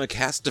 I'm gonna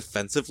cast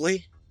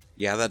defensively.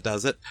 Yeah, that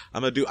does it.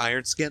 I'm gonna do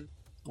Iron Skin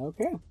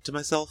Okay. to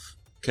myself.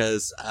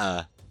 Cause,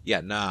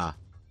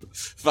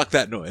 fuck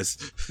that noise.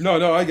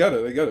 No, I get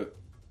it.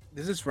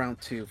 This is round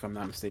 2, if I'm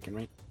not mistaken,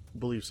 right?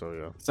 Believe so,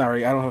 yeah.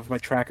 Sorry, I don't have my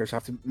tracker, so I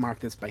have to mark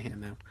this by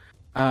hand now.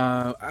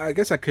 I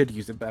guess I could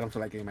use it, but I don't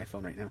feel like getting my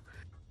phone right now.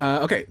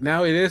 Okay,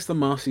 now it is the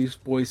Mossy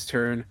Boy's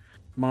turn.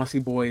 Mossy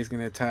Boy is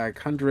going to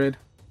attack 100.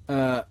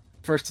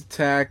 First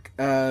attack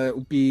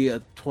will be a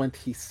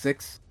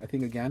 26, I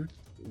think, again.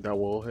 That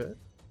will hit.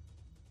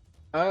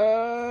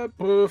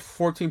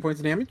 14 points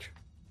of damage.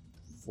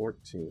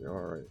 14, all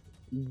right.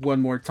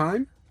 One more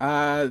time.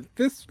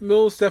 This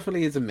most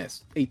definitely is a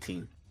miss.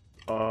 18.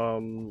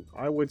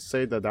 I would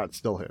say that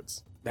still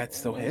hits. That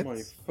still Oh hits.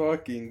 my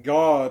fucking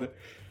god!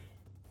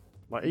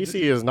 My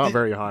AC is not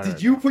very high.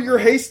 Did you put your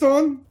haste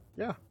on?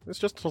 Yeah, it's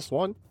just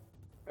 +1.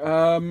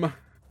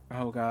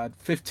 Oh god,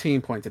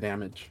 15 points of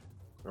damage.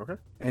 Okay.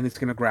 And it's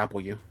gonna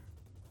grapple you.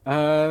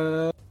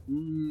 30.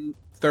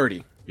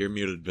 You're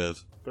muted,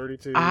 Viv.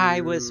 32.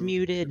 I was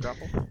muted.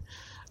 grapple?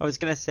 I was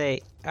gonna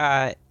say,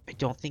 I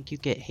don't think you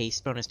get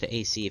haste bonus to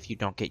AC if you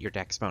don't get your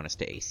dex bonus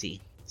to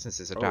AC, since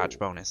it's a dodge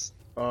bonus.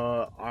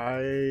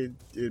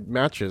 It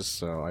matches,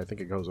 so I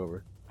think it goes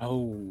over.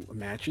 Oh,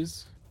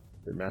 matches?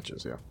 It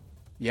matches, yeah.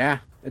 Yeah,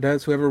 it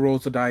does. Whoever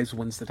rolls the dice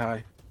wins the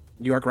tie.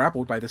 You are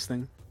grappled by this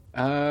thing.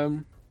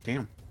 Damn.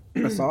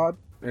 Assad,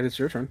 it is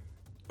your turn.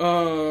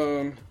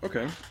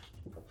 Okay.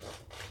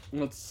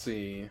 Let's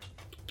see.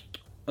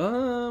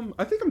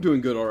 I think I'm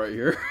doing good alright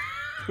here.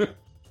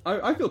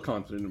 I feel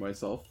confident in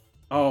myself.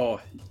 Oh,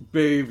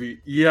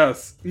 baby.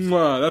 Yes.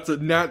 Mwah, that's a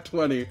nat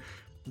 20.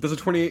 Does a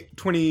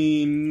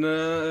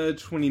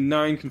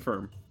 29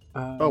 confirm?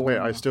 Oh, wait,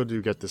 I still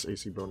do get this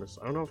AC bonus.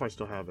 I don't know if I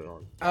still have it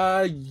on.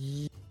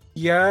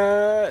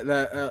 Yeah,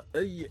 that,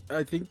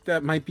 I think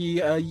that might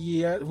be,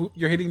 yeah.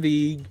 You're hitting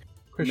the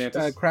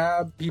Mantis?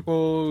 crab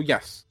people.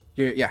 Yes.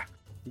 Yeah.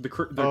 The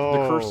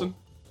Curson?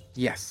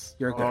 Yes.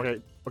 You're Oh,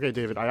 good. okay,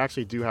 David, I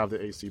actually do have the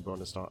AC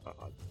bonus.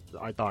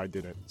 I thought I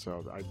didn't,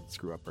 so I did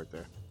screw up right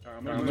there.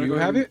 Do you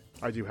have it?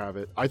 I do have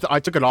it. I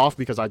took it off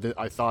because I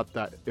thought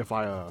that if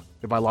I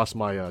lost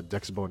my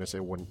dex bonus,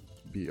 it wouldn't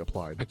be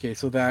applied. Okay,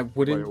 so that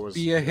wouldn't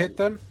be a hit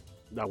then?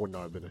 That would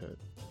not have been a hit.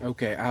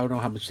 Okay, I don't know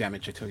how much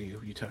damage I told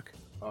you took.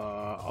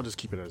 I'll just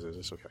keep it as is.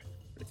 It's okay.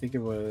 I think it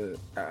was.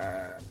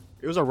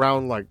 It was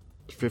around like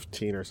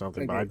 15 or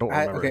something, but I don't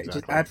remember okay,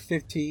 exactly. just add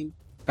 15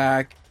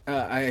 back.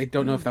 I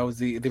don't know if that was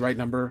the right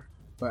number,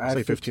 but add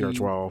say 15 or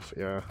 12.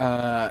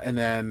 Yeah. And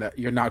then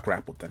you're not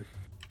grappled then.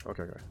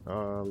 Okay.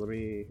 Let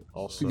me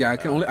also. Yeah, I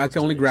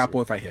can only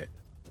grapple if I hit.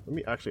 Let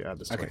me actually add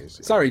this. To Okay. my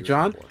AC. Sorry,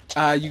 John.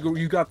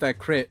 You got that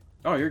crit.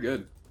 Oh, you're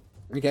good.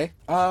 Okay.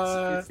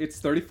 It's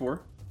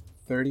 34.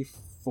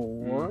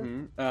 34.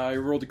 Mm-hmm. I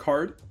rolled a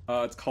card.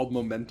 It's called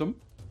Momentum.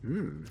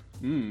 Hmm.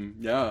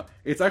 Yeah.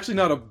 It's actually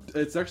not a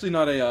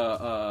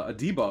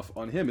debuff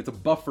on him. It's a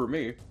buff for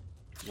me.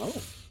 Oh.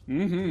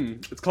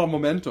 It's called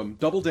Momentum.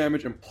 Double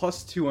damage and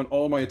 +2 on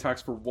all my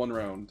attacks for 1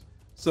 round.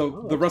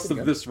 So the rest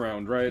of this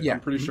round, right? Yeah.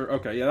 I'm pretty sure.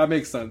 Okay, yeah, that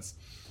makes sense.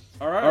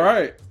 All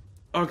right.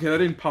 Okay, that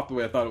didn't pop the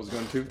way I thought it was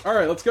going to. All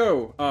right, let's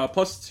go.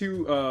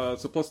 +2,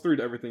 so +3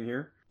 to everything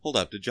here. Hold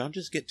up, did John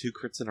just get 2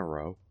 crits in a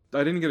row?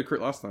 I didn't get a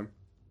crit last time.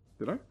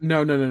 Did I?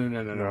 No.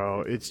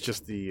 No, it's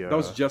just the. That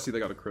was Jesse that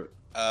got a crit.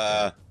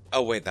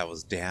 Oh wait, that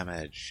was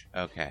damage.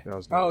 Okay. That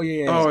was Oh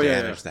yeah, yeah. Oh, It was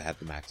yeah, damage that had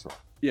the max roll.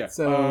 Yeah.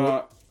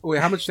 So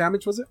wait, how much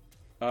damage was it?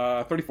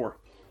 34.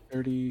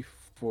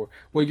 34.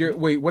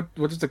 What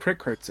does the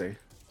crit say?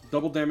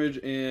 Double damage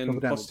and Double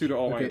damage. +2 to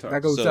all my Okay, attacks.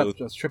 that goes So- up,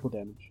 just triple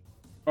damage.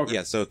 Okay.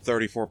 Yeah, so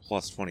 34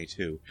 plus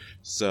 22.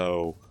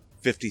 So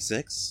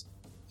 56?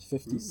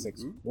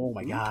 56. Oh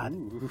my god.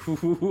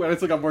 Ooh, and I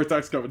still got more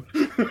attacks coming.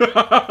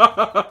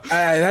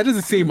 That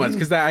doesn't seem much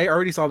because I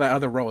already saw that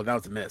other roll and that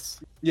was a miss.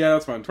 Yeah,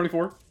 that's fine.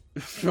 24.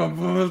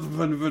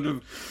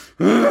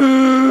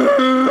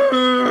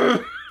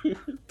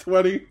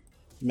 20.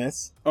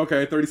 Miss.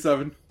 Okay,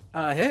 37.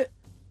 Hit.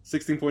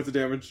 16 points of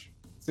damage.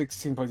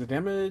 16 points of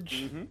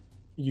damage. Mm-hmm.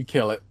 You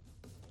kill it.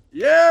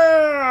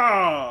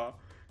 Yeah!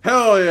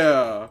 Hell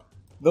yeah!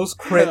 Those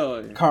crit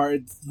Hell yeah.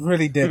 cards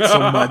really did so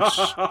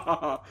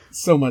much.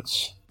 So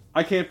much.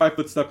 I can't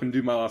 5-foot step and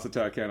do my last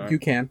attack, can I? You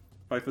can.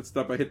 5-foot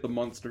step, I hit the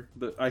monster.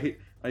 I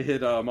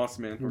hit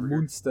Monster Man over here.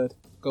 Moonstud.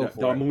 Go Yeah, for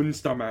the it.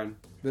 Monster Man.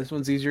 This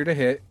one's easier to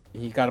hit.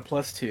 You got a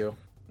 +2.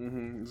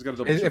 Mm-hmm. Just gotta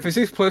double If check. it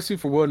says +2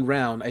 for one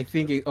round, I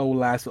think it will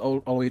last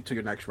all the way to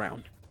your next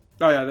round.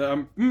 Oh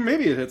yeah,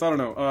 maybe it hits. I don't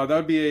know. That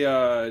would be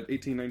a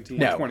 18, 19,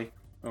 No. 20.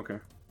 Okay.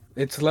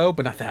 It's low,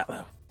 but not that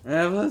low.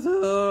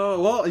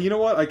 Well, you know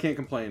what? I can't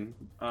complain.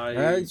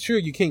 Sure,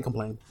 you can't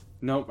complain.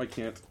 Nope, I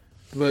can't.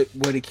 But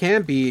what it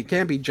can be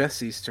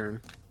Jesse's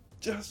turn.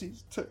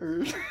 Jesse's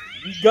turn.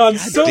 You've gone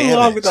so damn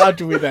long it. without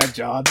doing that,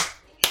 John.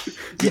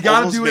 You gotta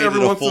almost do it made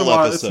every it a once in a full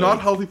while. It's episode.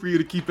 not healthy for you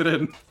to keep it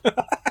in.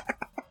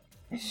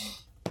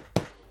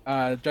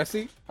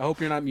 Jesse, I hope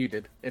you're not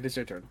muted. It is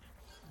your turn.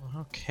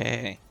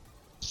 Okay.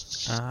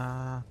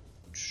 Oh,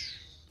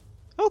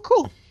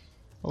 cool.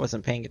 I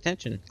wasn't paying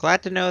attention.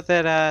 Glad to know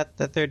that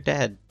that they're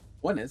dead.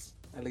 One is,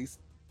 at least.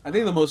 I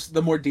think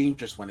the more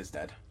dangerous one is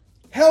dead.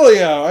 Hell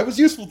yeah! I was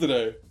useful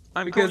today.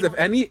 I'm Because if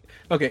any,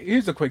 okay,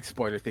 here's a quick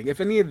spoiler thing. If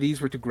any of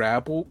these were to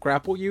grapple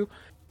you,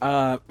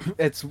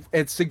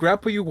 it's to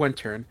grapple you one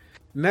turn.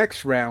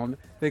 Next round,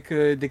 they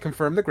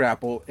confirm the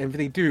grapple, and if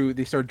they do,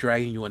 they start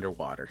dragging you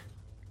underwater.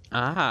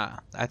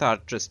 I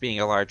thought just being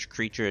a large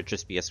creature would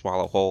just be a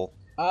swallow hole.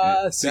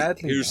 See,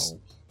 Sadly, here's- no.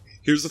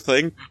 Here's the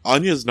thing,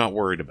 Anya's not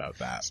worried about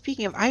that.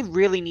 Speaking of, I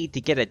really need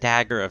to get a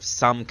dagger of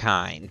some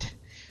kind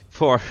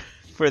for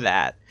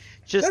that.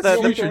 Just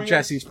That's the future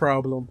Jesse's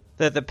problem.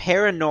 the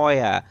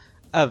paranoia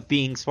of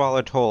being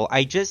swallowed whole.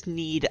 I just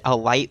need a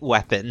light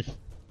weapon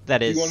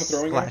that is You want a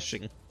throwing knife?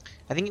 slashing.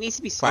 I think it needs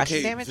to be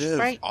slashing damage, Viv,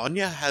 right?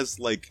 Anya has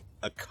like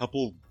a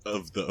couple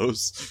of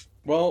those.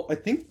 Well, I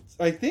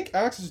think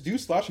axes do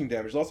slashing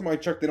damage. Last time I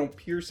checked, they don't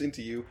pierce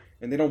into you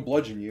and they don't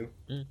bludgeon you.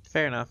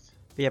 Fair enough.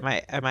 But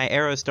yeah, my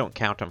arrows don't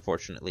count,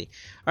 unfortunately.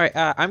 All right,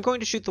 I'm going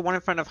to shoot the one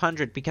in front of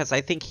 100 because I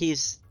think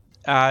he's,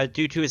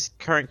 due to his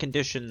current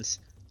conditions,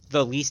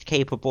 the least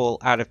capable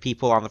out of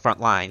people on the front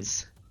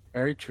lines.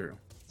 Very true.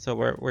 So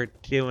we're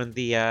doing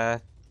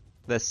the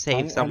save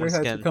Hunter someone's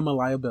has skin. become a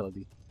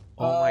liability.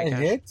 Oh my gosh!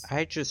 Hit.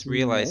 I just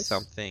realized Miss.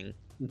 something.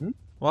 Mhm.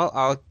 Well,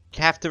 I'll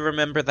have to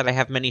remember that I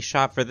have many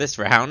shot for this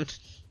round.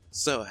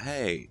 So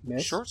hey,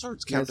 Miss. short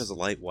swords count Miss. as a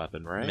light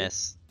weapon, right?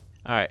 Miss.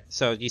 All right.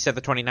 So you said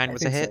the 29 I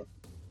was a think hit. so.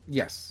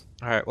 Yes.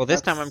 All right. Well,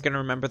 this time That's- I'm going to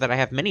remember that I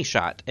have many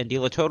shot and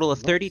deal a total of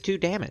 32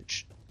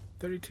 damage.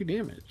 32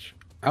 damage.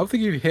 I don't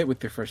think you hit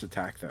with your first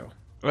attack, though.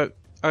 What?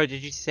 Oh,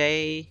 did you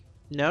say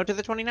no to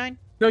the 29?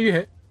 No, you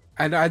hit.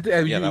 And that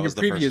in your was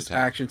the first previous attack.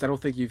 actions, I don't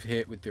think you've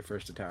hit with your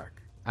first attack.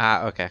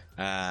 Ah, okay.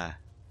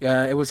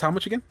 It was how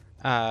much again?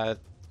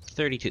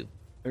 32.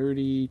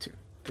 32.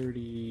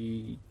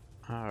 30.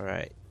 All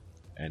right.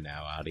 And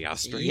now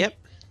adios stream. Yep.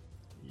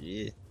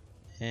 Yeah.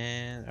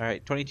 And all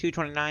right, 22,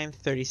 29,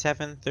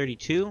 37,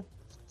 32.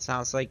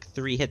 Sounds like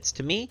 3 hits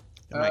to me.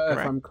 Am I If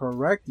correct? I'm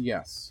correct,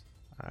 yes.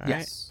 All right.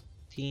 Yes.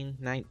 18,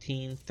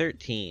 19,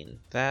 13.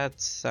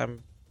 That's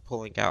I'm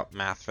pulling out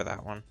math for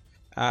that one.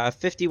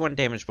 51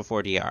 damage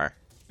before DR.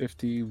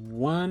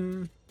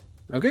 51.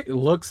 Okay,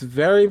 looks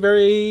very,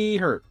 very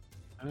hurt.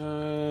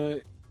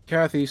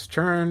 Kathy's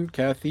turn.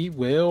 Kathy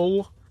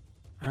will.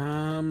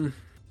 Damn,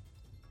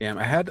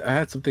 I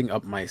had something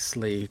up my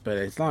sleeve, but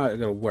it's not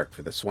gonna work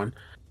for this one.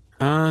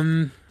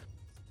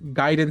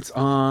 Guidance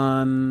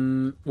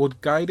on.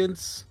 Would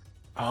guidance?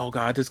 Oh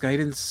god, does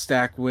guidance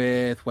stack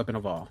with Weapon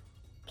of Awe?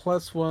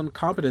 +1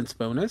 competence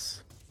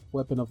bonus.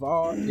 Weapon of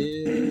Awe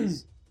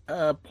is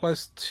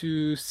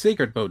 +2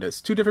 sacred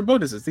bonus. 2 different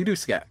bonuses. They do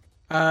stack.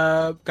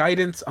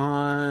 Guidance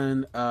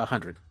on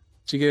 100.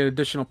 So you get an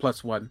additional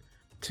 +1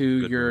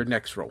 to Good your move.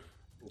 next roll.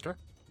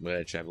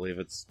 Which I believe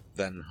it's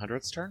then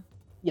 100's turn.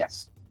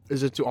 Yes.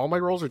 Is it to all my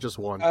rolls or just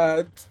one?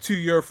 To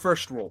your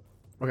first roll.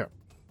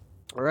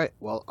 All right.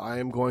 Well, I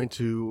am going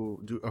to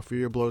do a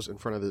few blows in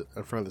front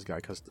of this guy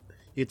because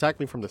he attacked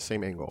me from the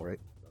same angle, right?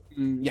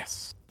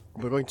 Yes.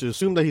 We're going to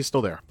assume that he's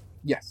still there.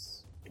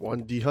 Yes.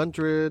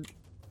 1d100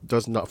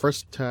 does not.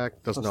 First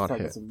attack does First not attack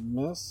hit. is a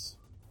miss.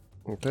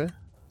 Okay.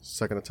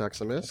 Second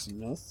attack's a That's miss. a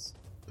miss.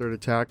 Third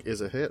attack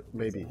is a hit. That's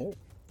Maybe. a hit.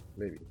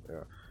 Maybe.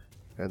 Yeah.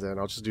 And then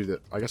I'll just do the.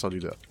 I guess I'll do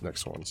the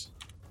next ones.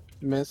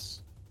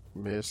 Miss.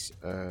 Miss,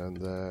 and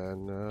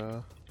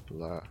then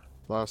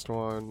last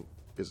one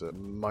is it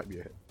might be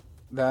a hit.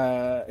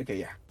 Okay,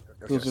 yeah.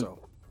 Okay, Those are-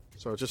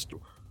 so just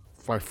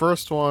my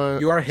first one.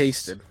 You are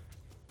hasted.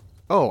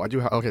 Oh, I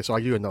do. Okay, so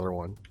I do another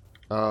one.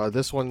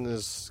 This one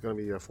is gonna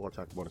be a full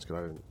attack bonus because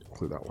I didn't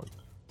include that one.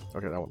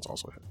 Okay, that one's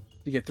also a hit.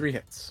 You get 3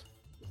 hits.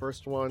 The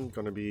first one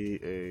gonna be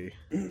a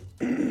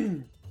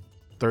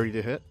 30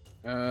 to hit.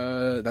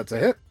 That's a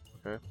hit.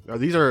 Okay. Now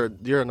these are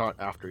not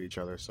after each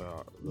other,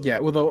 so Yeah,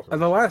 well,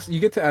 the last you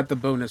get to add the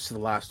bonus to the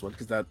last one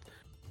because that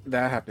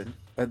happened.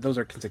 Those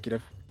are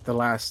consecutive.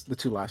 The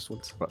 2 last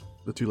ones. But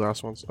the 2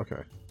 last ones.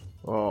 Okay.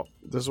 Well,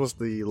 this was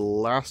the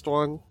last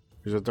one.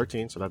 There's a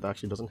 13, so that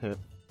actually doesn't hit.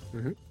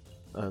 Mhm.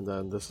 And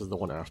then this is the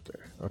one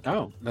after. Okay.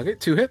 Oh, okay,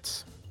 2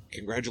 hits.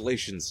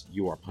 Congratulations,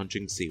 you are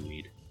punching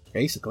seaweed.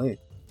 Basically.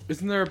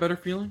 Isn't there a better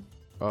feeling?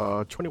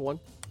 21.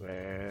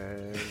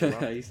 And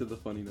You said the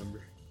funny number.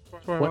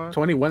 What?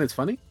 21 is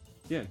funny.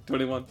 Yeah,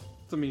 21.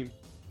 It's a meme.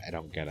 I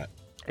don't get it.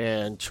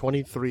 And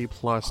 23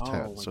 plus Oh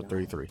 10, my so God.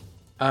 33.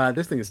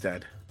 This thing is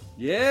dead.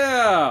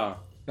 Yeah!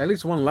 At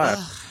least one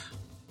left.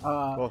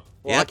 Well,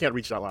 Yeah. I can't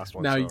reach that last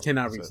one. No, so you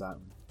cannot that's reach it.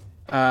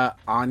 that one.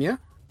 Anya.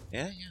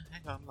 Yeah,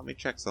 hang on. Let me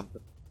check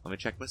something. Let me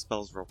check my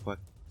spells real quick.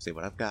 See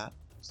what I've got.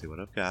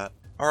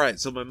 Alright,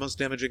 so my most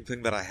damaging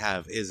thing that I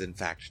have is, in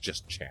fact,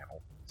 just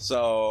channel.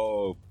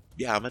 So,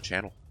 yeah, I'm a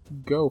channel.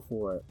 Go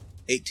for it.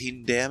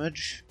 18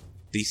 damage.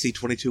 DC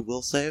 22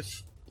 will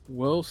save.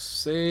 Will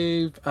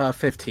save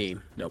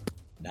 15. Nope.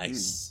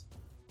 Nice.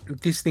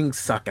 These things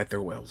suck at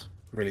their wills.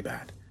 Really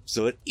bad.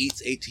 So it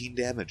eats 18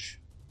 damage.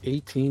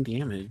 18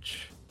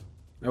 damage.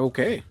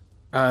 Okay.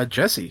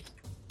 Jesse.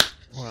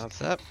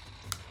 What's up?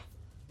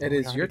 It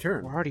is your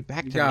turn. We're already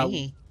back to Yeah.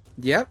 me.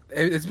 Yep.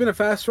 It's been a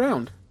fast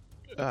round.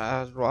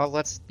 Well,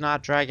 let's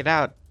not drag it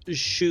out.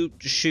 Shoot,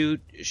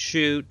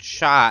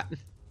 shot.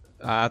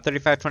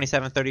 35,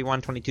 27,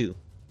 31, 22.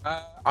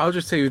 I'll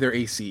just tell you their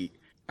AC.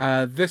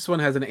 This one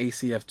has an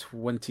AC of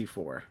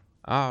 24.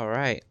 All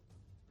right.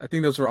 I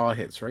think those were all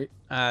hits, right?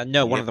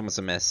 No, one Yep. of them was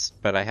a miss,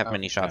 but I have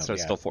many shots, so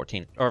it's yeah. still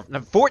 14. Or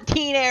no,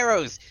 14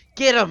 arrows!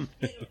 Get them!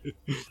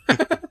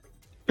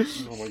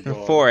 Oh my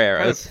god. 4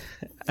 arrows.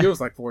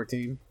 Feels like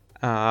 14.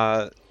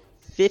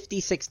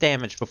 56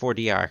 damage before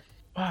DR.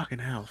 Fucking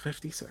hell,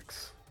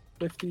 56.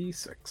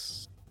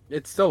 56.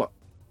 It's still up.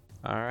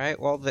 All right.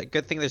 Well, the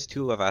good thing there's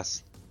 2 of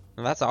us.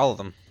 And that's all of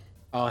them.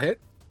 All hit?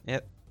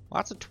 Yep.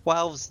 Lots of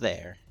 12s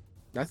there.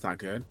 That's not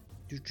good.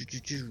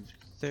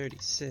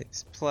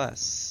 36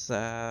 plus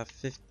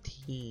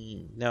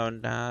 15. No,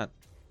 not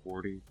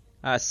 40.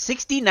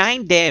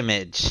 69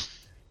 damage.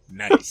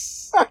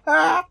 Nice.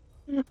 I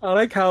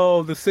like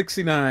how the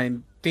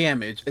 69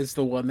 damage is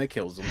the one that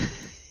kills him.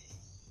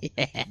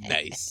 Yeah.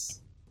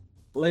 Nice.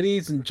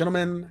 Ladies and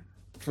gentlemen,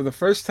 for the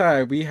first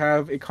time, we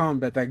have a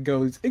combat that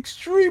goes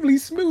extremely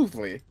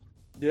smoothly.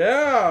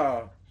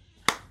 Yeah!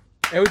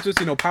 It was just,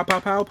 pow, pow,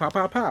 pow, pow,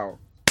 pow, pow.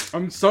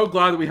 I'm so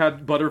glad that we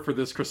had butter for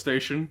this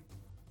crustacean.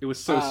 It was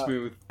so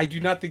smooth. I do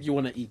not think you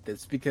want to eat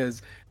this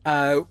because,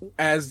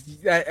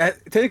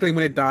 technically,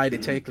 when it died,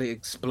 it technically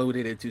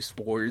exploded into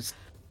spores.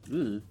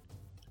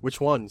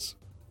 Which ones?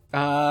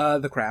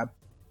 The crab.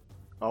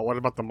 Oh, what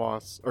about the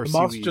moss? Or The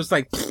moth's seaweed? just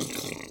like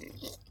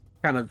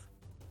kind of.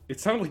 It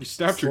sounded like you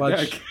stabbed your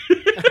Sludge. neck.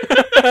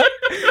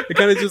 It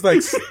kind of just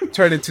like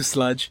turned into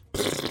sludge.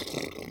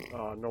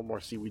 No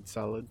more seaweed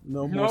salad.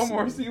 No No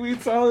more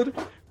seaweed salad.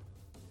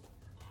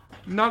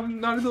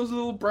 None of those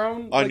little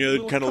brown. Anya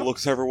little kind of cups?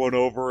 looks everyone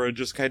over and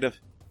just kind of,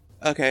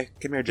 okay,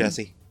 come here,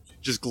 Jesse.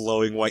 Just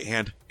glowing white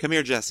hand. Come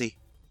here, Jesse.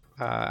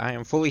 I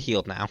am fully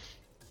healed now.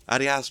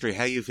 Adiastri,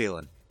 how you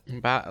feeling?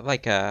 About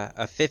like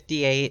a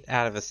 58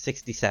 out of a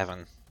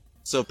 67.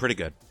 So pretty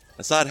good.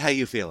 Assad, how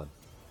you feeling?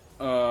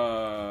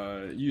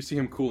 You see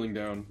him cooling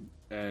down,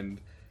 and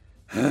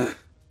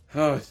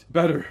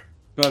better.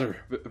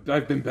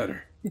 I've been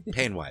better.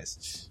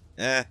 Pain-wise.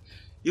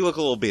 You look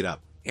a little beat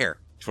up. Here,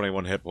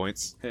 21 hit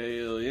points.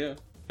 Hell yeah.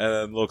 And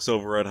then looks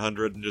over at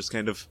 100 and just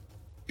kind of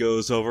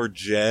goes over,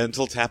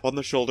 gentle tap on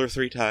the shoulder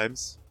 3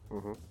 times,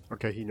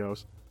 Okay, he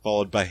knows.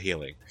 followed by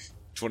healing.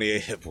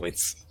 28 hit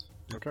points.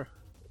 Okay.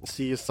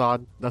 See,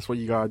 Assad, that's what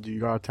you gotta do. You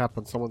gotta tap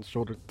on someone's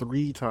shoulder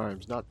 3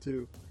 times, not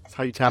 2. That's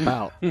how you tap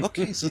out.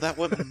 Okay, so that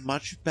went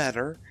much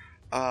better.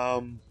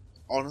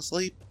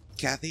 Honestly,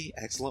 Kathy,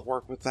 excellent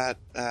work with that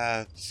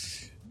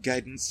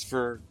guidance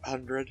for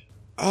 100.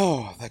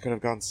 Oh, that could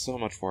have gone so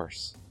much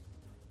worse.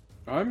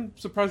 I'm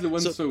surprised it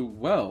went so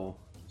well.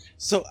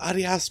 So,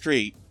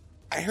 Adiastri,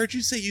 I heard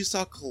you say you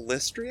saw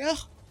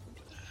Callistria?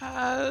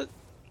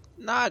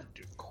 Not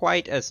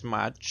quite as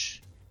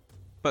much,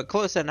 but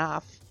close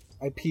enough.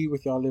 I pee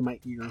with y'all in my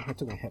ear. I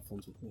took my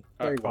headphones with me.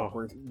 Very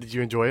awkward. Did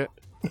you enjoy it?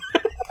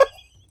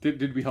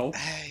 Did we help?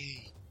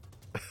 Hey.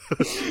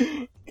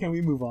 Can we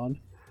move on?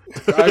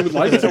 I would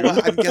like You know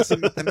what? to. I'm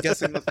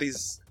guessing that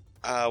these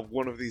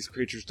one of these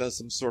creatures does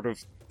some sort of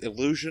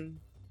illusion.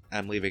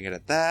 I'm leaving it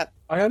at that.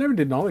 I never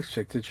did knowledge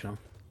check, did you?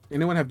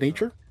 Anyone have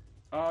nature?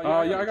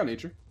 Yeah, I got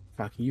nature.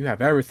 Fucking, you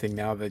have everything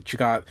now that you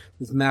got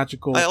this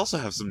magical, I also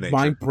have some nature.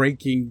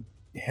 mind-breaking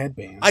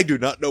headband. I do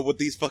not know what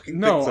these fucking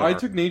No, things are. I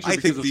took nature I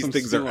because think of these some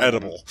things skill are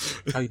element. edible.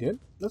 Oh, you did?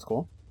 That's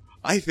cool.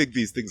 I think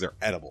these things are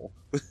edible.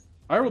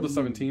 I rolled a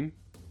 17.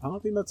 I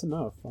don't think that's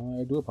enough.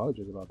 I do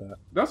apologize about that.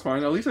 That's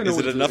fine. At least I know. Is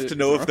it enough to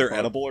know if they're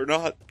edible or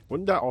not?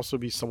 Wouldn't that also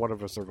be somewhat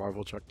of a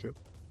survival check too?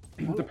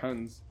 It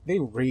depends. They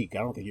reek. I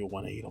don't think you'll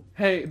want to eat them.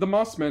 Hey, the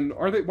Mossmen,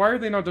 are they? Why are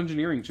they not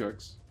dungeoneering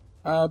checks?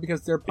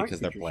 Because they're plant Because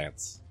they're creatures.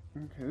 plants.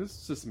 Okay, this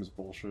system is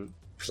bullshit.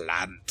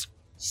 Plant.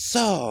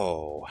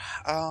 So,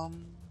 Are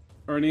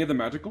any of them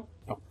magical?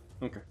 No.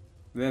 Okay.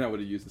 Then I would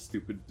have used the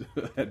stupid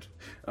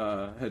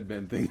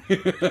headband thing.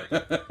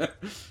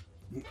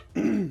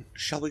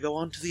 shall we go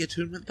on to the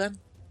attunement then?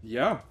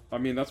 Yeah, I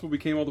mean that's what we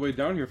came all the way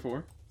down here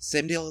for.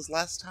 Same deal as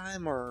last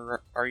time,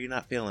 or are you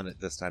not feeling it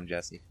this time,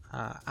 Jesse?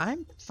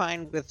 I'm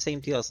fine with same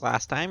deal as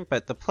last time,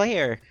 but the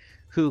player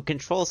who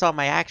controls all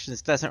my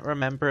actions doesn't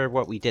remember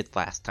what we did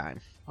last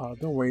time.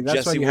 Don't worry.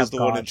 That's why Jesse you was have the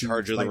God one in to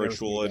charge of the explain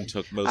ritual and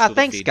everything. took most of the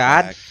Thanks,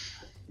 feedback.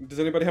 Does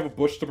anybody have a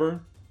bush to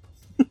burn?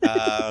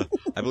 I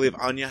believe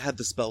Anya had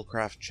the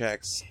spellcraft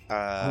checks.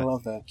 I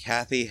love that.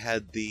 Kathy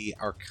had the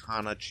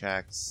Arcana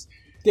checks.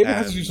 David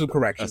has to And do some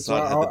corrections. So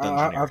Assad had the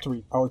I'll have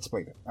to I'll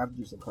explain it. I have to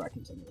do some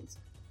corrections anyways.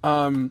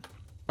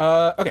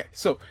 Okay,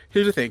 so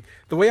here's the thing.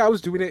 The way I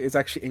was doing it is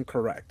actually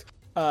incorrect.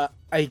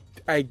 I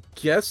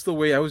guess the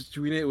way I was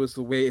doing it was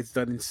the way it's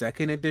done in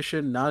second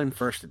edition, not in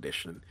first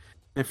edition.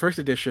 In first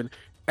edition,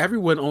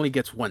 everyone only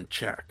gets one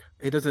check.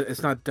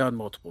 It's not done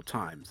multiple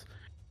times.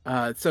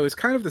 So it's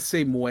kind of the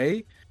same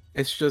way.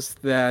 It's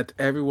just that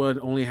everyone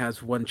only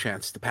has one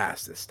chance to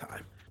pass this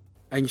time.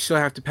 And you still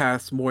have to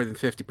pass more than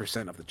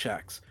 50% of the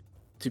checks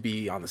to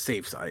be on the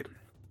safe side.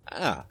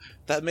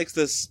 That makes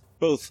this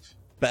both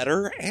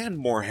better and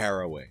more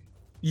harrowing.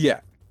 Yeah.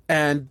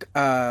 And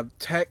the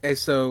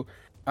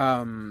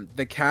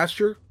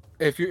caster,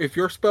 if you're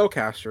a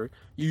spellcaster,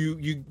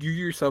 you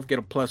yourself get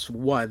a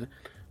 +1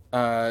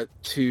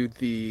 to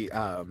the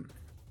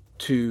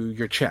to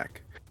your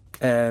check.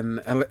 And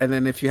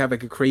then if you have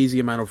like a crazy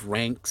amount of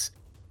ranks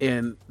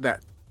in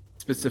that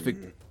specific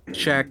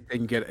check,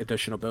 then you get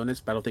additional bonus.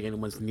 But I don't think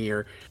anyone's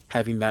near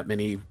having that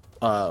many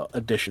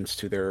additions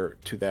to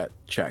that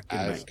check.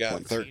 I've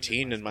got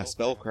 13 in my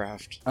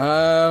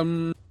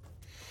spellcraft.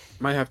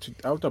 Might have to.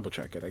 I'll double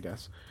check it, I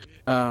guess.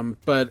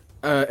 But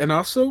and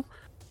also,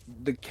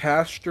 the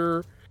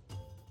caster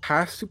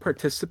has to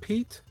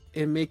participate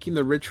in making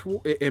the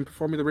ritual, in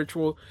performing the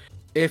ritual,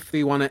 if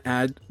they want to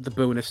add the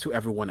bonus to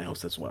everyone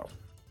else as well.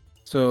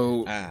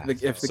 So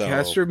if the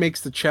caster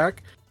makes the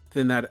check,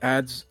 then that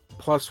adds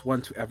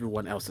 +1 to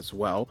everyone else as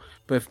well.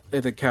 But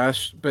if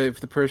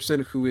the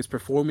person who is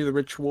performing the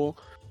ritual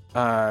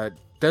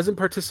doesn't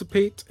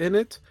participate in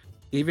it,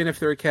 even if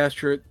they're a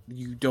caster,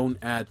 you don't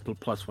add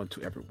 +1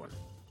 to everyone.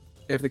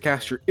 If the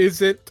caster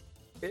isn't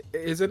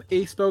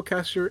a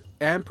spellcaster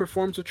and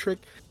performs a trick,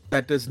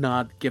 that does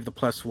not give the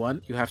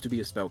 +1. You have to be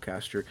a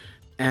spellcaster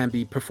and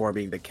be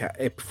performing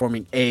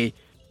performing a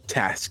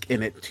task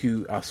in it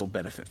to also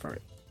benefit from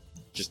it.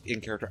 Just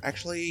in character.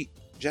 Actually,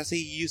 Jesse,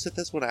 you sit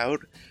this one out,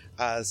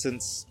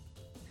 since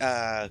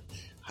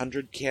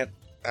 100 can't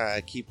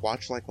keep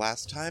watch like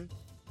last time.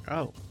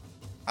 Oh.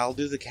 I'll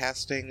do the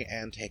casting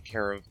and take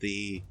care of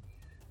the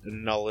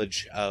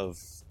knowledge of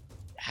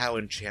how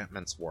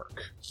enchantments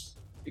work.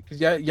 Because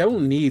you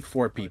don't need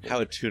 4 people. How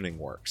attuning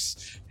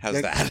works. How's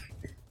Yeah.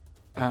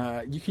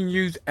 that? You can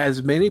use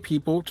as many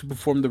people to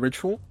perform the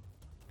ritual.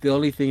 The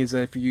only thing is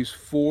that if you use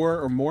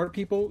 4 or more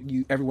people,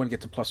 everyone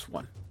gets a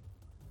 +1.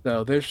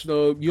 So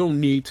you don't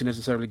need to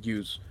necessarily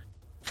use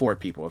 4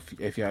 people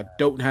if you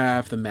don't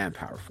have the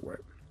manpower for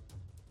it.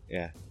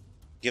 Yeah.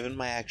 Given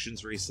my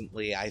actions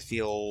recently, I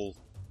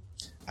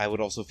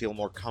would also feel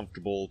more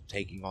comfortable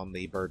taking on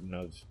the burden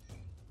of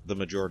the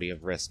majority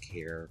of risk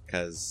here,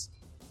 because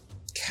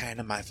kind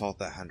of my fault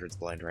that 100's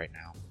blind right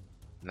now.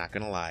 Not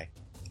gonna lie.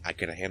 I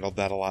could have handled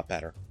that a lot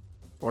better.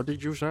 What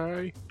did you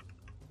say?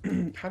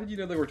 How did you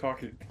know they were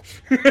talking?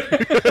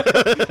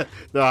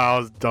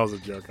 No, that was a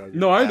joke.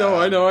 No, I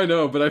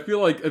know, but I feel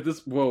like at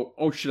this... Whoa.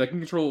 Oh, shit, I can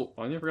control...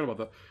 Anya, I forgot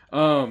about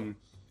that.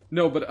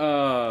 No, but,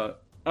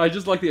 I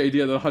just like the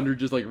idea that 100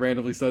 just, like,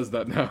 randomly says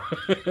that now.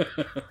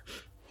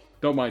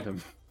 Don't mind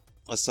him.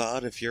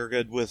 Assad, if you're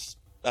good with,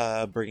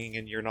 bringing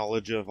in your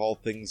knowledge of all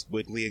things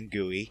wiggly and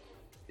gooey.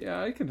 Yeah,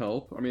 I can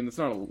help. I mean, it's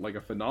not,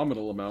 a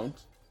phenomenal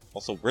amount.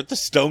 Also, where'd the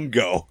stone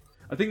go?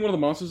 I think one of the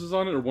monsters is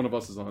on it, or one of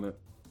us is on it.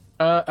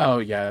 Oh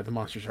yeah, the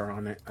monsters are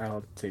on it.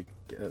 I'll take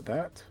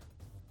that.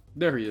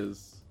 There he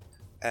is.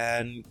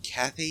 And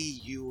Kathy,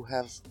 you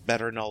have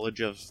better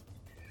knowledge of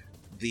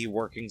the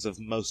workings of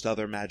most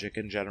other magic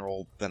in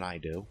general than I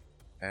do.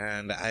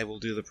 And I will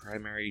do the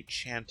primary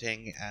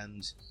chanting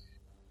and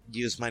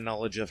use my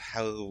knowledge of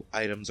how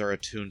items are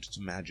attuned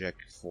to magic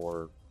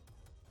for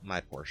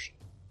my portion.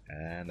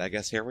 And I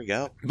guess here we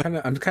go.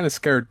 I'm kind of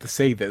scared to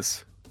say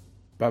this,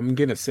 but I'm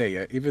gonna say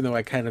it, even though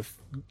I kind of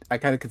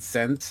could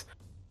sense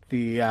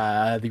the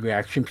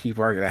reaction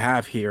people are gonna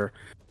have here.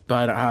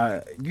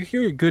 But you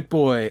hear your good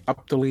boy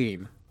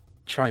Updaleen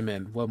chime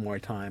in one more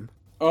time.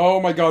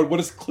 Oh my god, what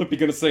is Clippy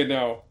gonna say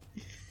now?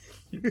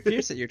 It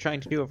appears that you're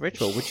trying to do a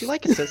ritual. Would you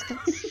like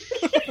assistance?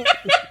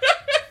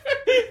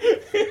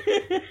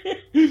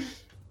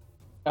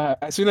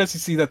 As soon as you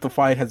see that the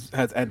fight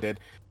has ended,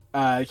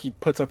 he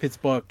puts up his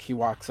book. He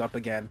walks up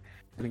again,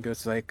 and he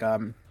goes like,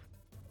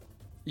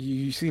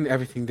 "You've seen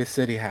everything this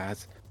city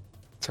has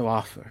to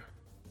offer.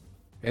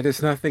 It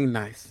is nothing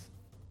nice,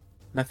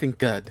 nothing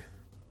good.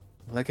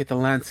 Look at the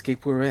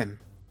landscape we're in.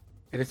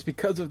 It is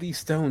because of these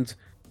stones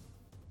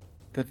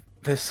that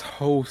this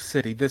whole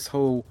city, this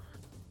whole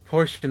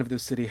portion of the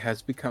city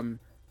has become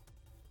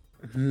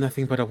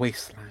nothing but a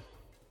wasteland.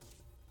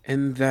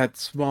 In that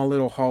small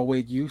little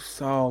hallway, you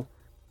saw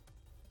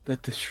the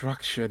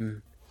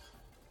destruction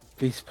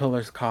these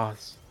pillars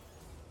cause.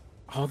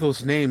 All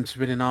those names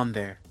written on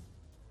there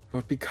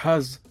were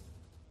because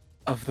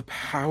of the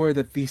power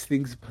that these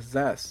things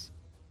possess.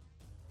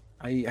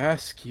 I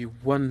ask you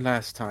one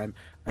last time,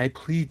 I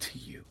plead to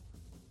you,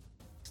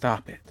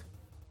 stop it.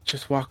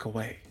 Just walk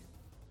away.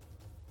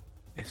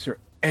 Is there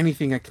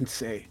anything I can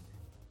say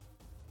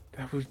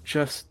that would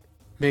just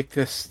make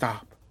this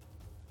stop?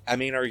 I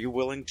mean, are you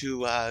willing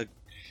to,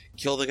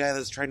 kill the guy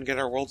that's trying to get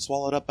our world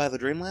swallowed up by the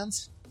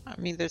Dreamlands? I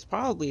mean, there's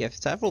probably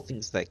several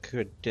things that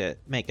could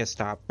make us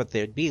stop, but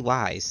there'd be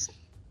lies.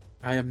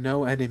 I am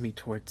no enemy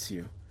towards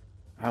you.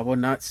 I will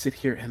not sit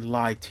here and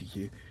lie to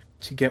you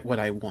to get what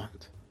I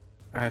want.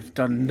 I've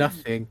done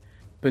nothing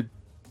but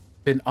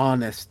been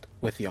honest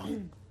with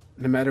y'all.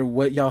 No matter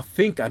what y'all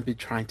think I've been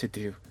trying to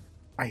do,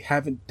 I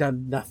haven't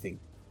done nothing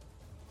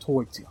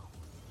towards y'all.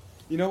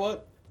 You know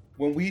what?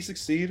 When we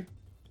succeed,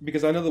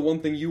 because I know the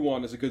one thing you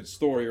want is a good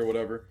story or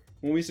whatever.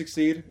 When we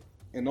succeed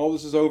and all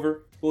this is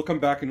over, we'll come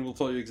back and we'll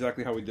tell you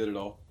exactly how we did it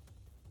all.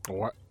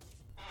 What?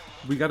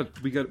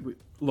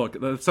 Look,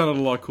 that sounded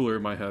a lot cooler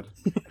in my head.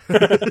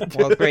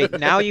 Well, great.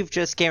 Now you've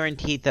just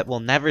guaranteed that we'll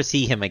never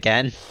see him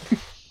again.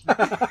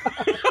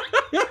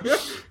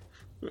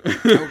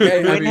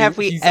 Okay, When have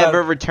we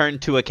ever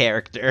returned to a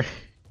character?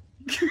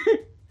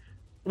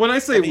 When I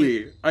say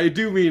we, I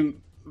do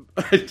mean...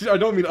 I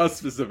don't mean us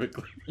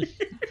specifically.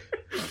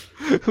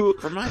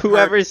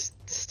 Whoever's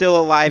still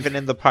alive and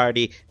in the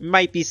party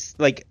might be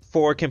like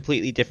 4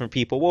 completely different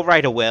people. We'll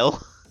write a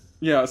will.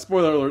 Yeah,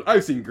 spoiler alert,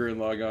 I've seen Gurren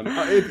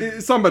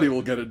Lagann. Somebody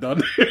will get it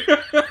done.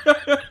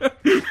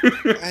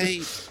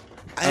 I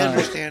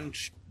understand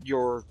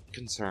your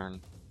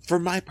concern. For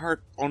my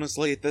part,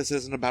 honestly, this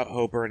isn't about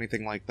hope or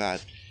anything like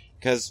that.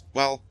 Because,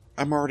 well,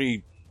 I'm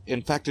already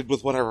infected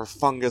with whatever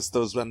fungus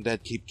those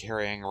undead keep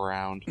carrying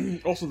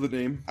around. Also the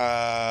name.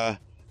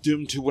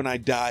 Doomed to, when I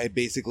die,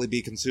 basically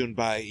be consumed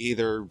by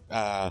either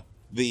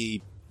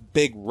the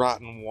big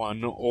rotten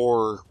one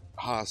or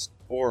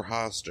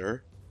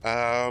Hoster.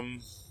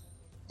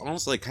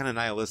 Honestly, kind of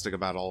nihilistic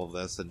about all of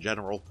this in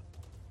general.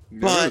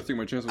 But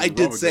I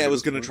did say I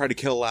was going to try to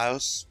kill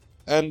Laos.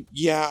 And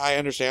yeah, I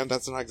understand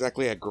that's not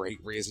exactly a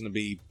great reason to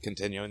be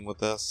continuing with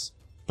this.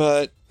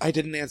 But I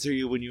didn't answer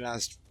you when you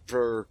asked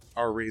for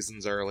our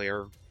reasons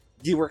earlier.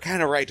 You were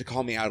kind of right to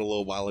call me out a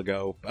little while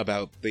ago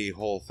about the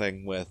whole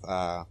thing with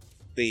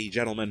the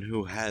gentleman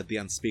who had the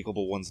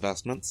Unspeakable One's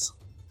vestments.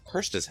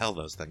 Cursed as hell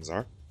those things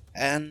are.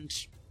 And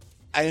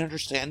I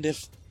understand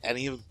if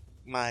any of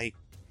my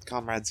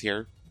comrades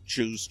here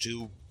choose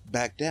to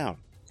back down.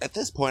 At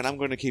this point, I'm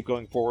going to keep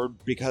going forward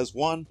because,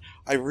 one,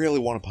 I really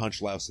want to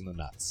punch Laos in the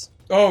nuts.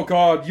 Oh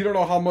god, you don't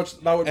know how much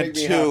that would make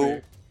me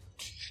happy.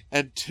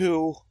 And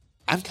two,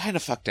 I'm kind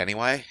of fucked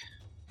anyway.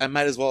 I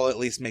might as well at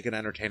least make an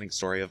entertaining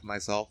story of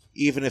myself,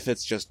 even if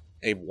it's just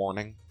a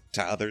warning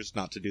to others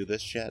not to do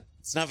this shit.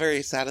 It's not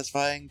very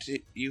satisfying to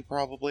you,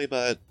 probably,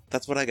 but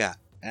that's what I got.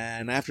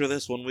 And after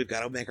this one, we've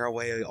got to make our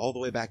way all the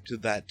way back to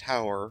that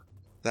tower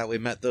that we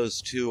met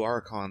those 2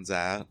 Archons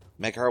at.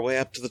 Make our way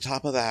up to the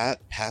top of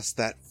that, past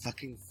that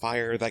fucking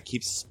fire that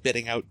keeps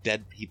spitting out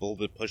dead people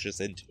to push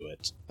us into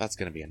it. That's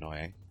gonna be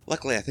annoying.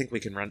 Luckily, I think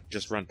we can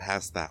just run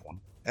past that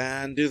one.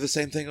 And do the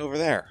same thing over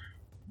there.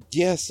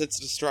 Yes, it's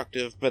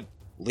destructive, but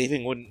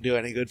leaving wouldn't do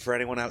any good for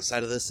anyone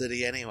outside of the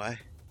city anyway.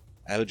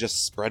 I would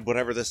just spread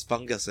whatever this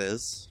fungus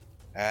is,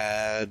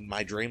 and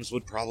my dreams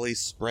would probably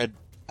spread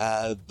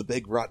the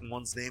big rotten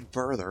one's name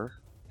further.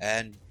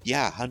 And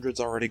yeah, 100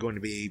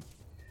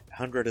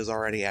 is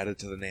already added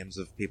to the names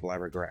of people I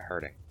regret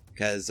hurting.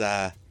 Because,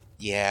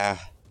 yeah,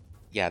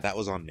 that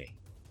was on me.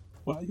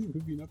 Why are you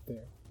moving up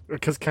there?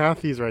 Because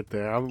Kathy's right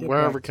there. I'm Get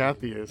wherever back.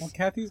 Kathy is. Well,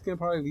 Kathy's gonna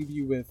probably leave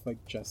you with, like,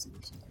 Jesse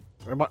or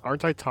something.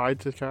 Aren't I tied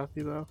to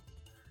Kathy, though?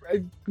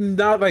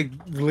 Not, like,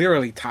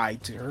 literally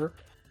tied to her.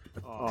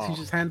 Oh. She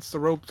just hands the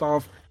ropes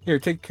off. Here,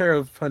 take care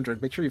of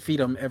 100. Make sure you feed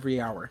them every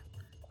hour.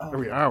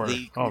 Every hour?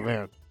 Oh,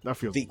 man. That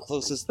feels... The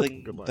closest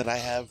thing Good life. that I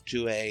have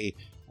to a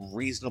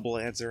reasonable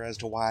answer as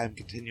to why I'm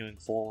continuing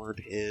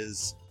forward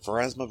is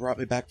Pharasma brought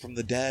me back from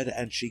the dead,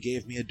 and she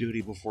gave me a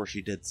duty before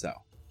she did so.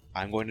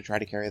 I'm going to try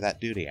to carry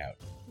that duty out.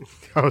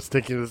 I was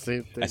thinking the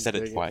same thing. I said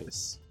it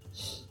twice.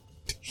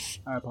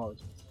 I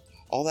apologize.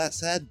 All that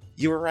said,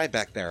 you were right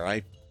back there.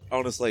 I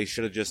honestly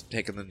should have just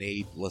taken the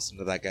knee, listened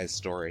to that guy's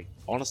story.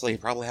 Honestly, he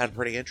probably had a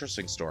pretty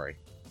interesting story.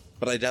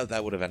 But I doubt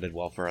that would have ended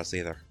well for us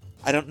either.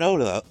 I don't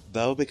know,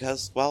 though,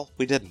 because, well,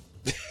 we didn't.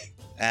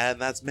 And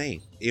that's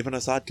me. Even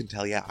Assad can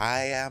tell you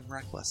I am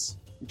reckless.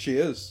 She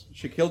is.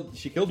 She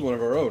killed one of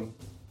her own.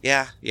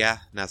 Yeah,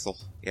 Nestle.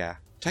 Yeah.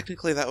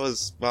 Technically, that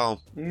was,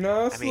 well,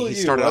 No, that's I mean, he still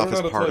you. started I off don't know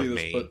as how to part tell of you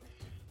this, me. but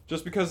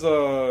just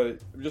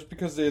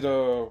because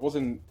it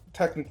wasn't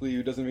technically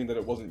you doesn't mean that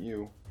it wasn't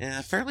you.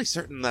 yeah, fairly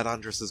certain that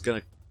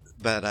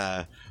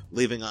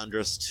leaving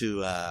Andres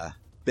to,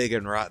 Big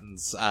and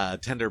Rotten's,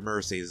 tender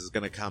mercies is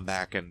gonna come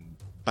back and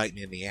bite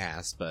me in the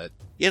ass, but,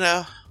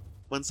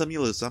 win some,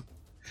 you lose some.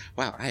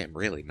 Wow, I am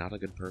really not a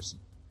good person.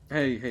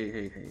 Hey,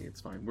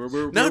 it's fine. No,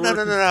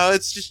 we're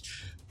it's just,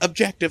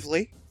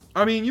 objectively,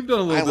 I mean, you've done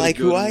a little I bit like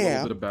of good who and I a little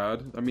am. bit of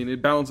bad. I mean,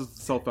 it balances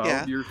itself out.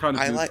 Yeah, You're kind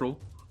of I like- neutral.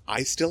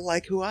 I still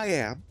like who I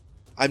am.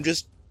 I'm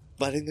just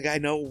letting the guy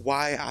know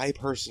why I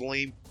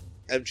personally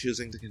am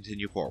choosing to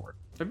continue forward.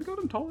 Have you got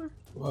him taller?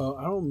 Well,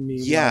 I don't mean.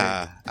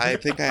 Yeah, I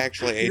think I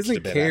actually He aged a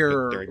doesn't bit care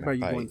during about that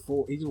you fight. going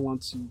forward. He just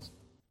wants you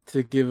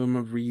to give him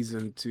a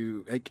reason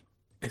to like.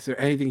 Is there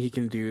anything he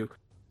can do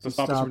To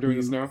stop us from doing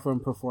this now? from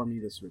performing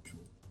this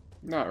ritual?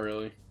 Not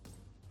really.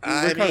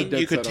 I We're kinda mean, dead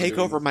you could set on take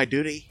doing over this. my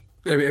duty.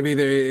 I mean,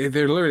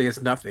 there literally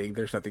is nothing.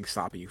 There's nothing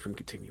stopping you from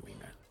continuing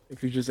that.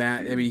 If you just,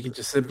 I mean, you can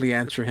just simply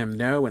answer him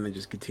no, and then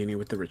just continue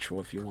with the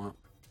ritual if you want.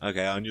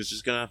 Okay, Anya's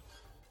just gonna...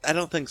 I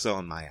don't think so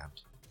on my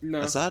end.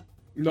 No. Assad?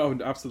 No,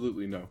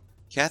 absolutely no.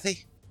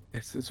 Kathy?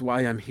 This is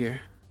why I'm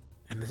here,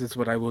 and this is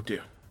what I will do.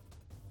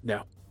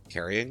 No,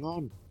 Carrying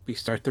on. we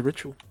start the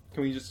ritual.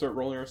 Can we just start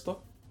rolling our stuff?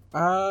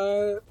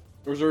 Uh,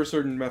 Or is there a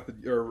certain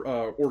method or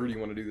order you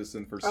want to do this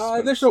in first?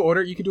 there's no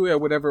order. You can do it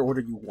at whatever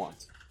order you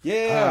want.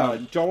 Yeah,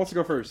 John wants to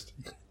go first.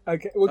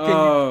 Okay, well, can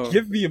Oh. you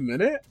give me a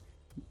minute?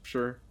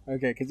 Sure.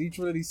 Okay, because each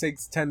one of these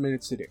takes 10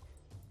 minutes to do.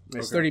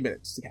 There's Okay. 30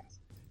 minutes to cast.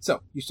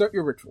 So, you start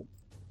your ritual.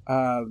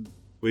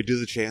 We do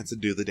the chants and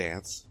do the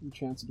dance. Your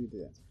chance to do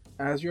the dance.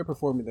 As you're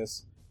performing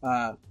this,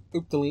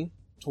 Uptaline,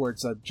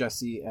 towards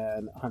Jesse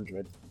and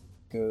 100,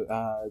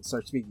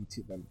 starts speaking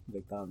to them.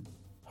 Like,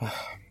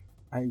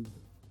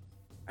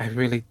 I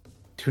really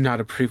do not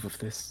approve of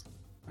this.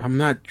 I'm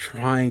not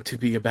trying to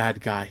be a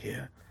bad guy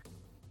here.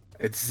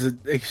 It's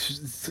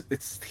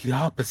the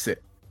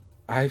opposite.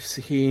 I've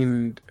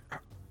seen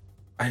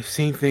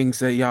things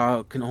that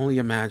y'all can only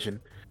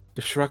imagine.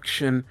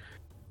 Destruction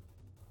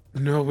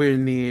nowhere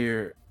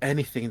near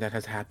anything that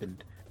has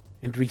happened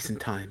in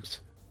recent times.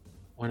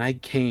 When I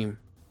came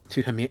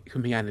to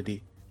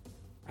humanity,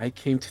 I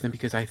came to them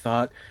because I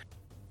thought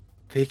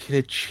they can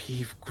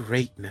achieve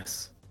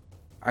greatness.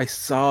 I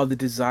saw the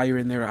desire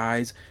in their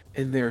eyes,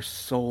 in their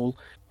soul,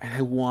 and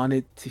I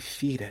wanted to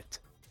feed it.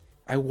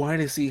 I wanted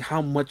to see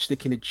how much they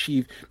can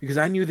achieve because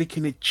I knew they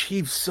can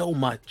achieve so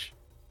much.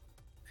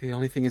 The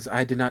only thing is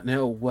I did not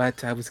know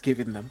what I was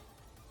giving them.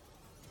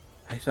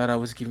 I thought I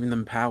was giving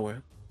them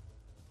power.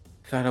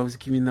 I thought I was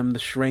giving them the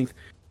strength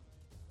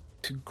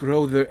to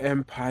grow their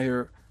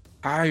empire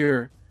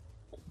higher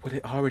what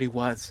it already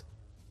was.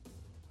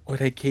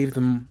 What I gave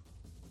them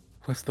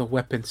was the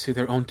weapons to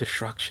their own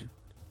destruction.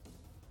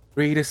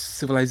 Greatest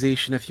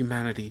civilization of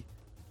humanity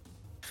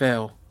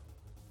fell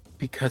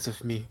because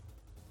of me.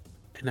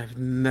 And I've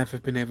never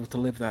been able to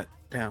live that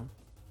down.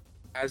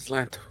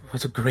 Aslant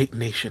was a great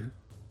nation.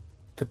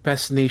 The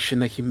best nation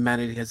that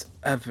humanity has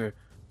ever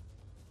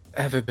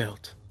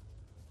built.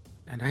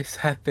 And I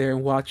sat there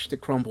and watched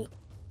it crumble.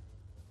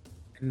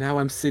 And now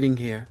I'm sitting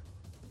here,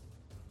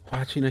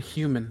 watching a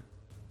human,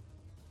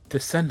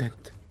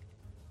 descendant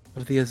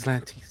of the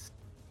Aslantes,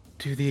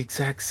 do the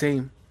exact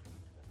same.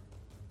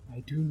 I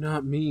do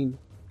not mean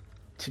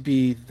to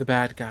be the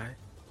bad guy.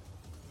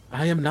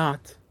 I am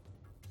not.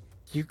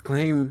 You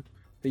claim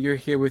that you're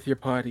here with your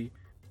party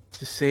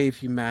to save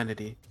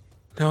humanity.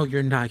 No,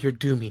 you're not. You're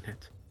dooming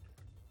it.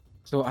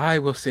 So I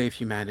will save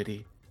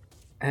humanity.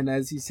 And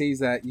as he says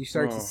that, you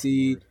start to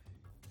see Lord.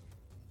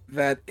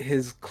 that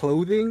his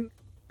clothing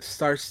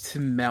starts to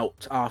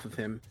melt off of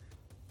him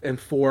and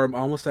form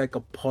almost like a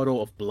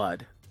puddle of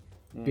blood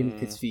beneath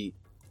his feet.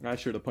 I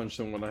should have punched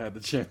him when I had the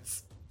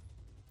chance.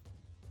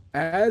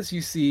 As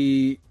you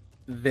see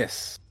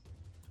this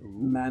Ooh.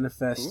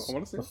 manifest Ooh, I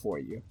wanna see. before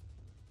you.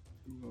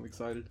 Ooh, I'm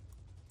excited.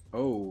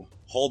 Oh,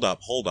 Hold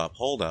up.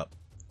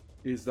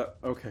 is that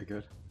okay?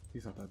 Good.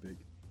 He's not that big.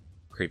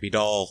 Creepy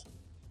doll.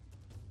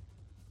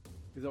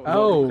 Is that what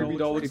Oh, a creepy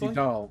doll looks creepy like?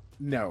 doll.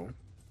 No.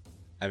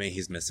 I mean,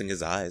 he's missing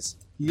his eyes.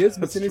 He is That's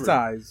missing his true.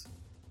 eyes.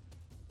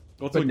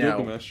 What's But like no.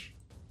 Gilgamesh?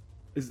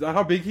 Is that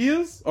how big he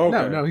is?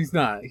 Okay. No, he's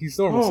not. He's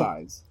normal Oh.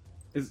 size.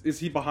 Is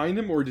he behind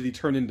him or did he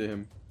turn into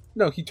him?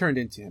 No, he turned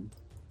into him.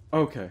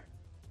 Okay.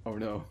 Oh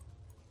no.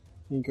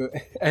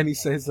 And he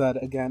says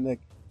that again,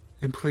 like,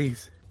 and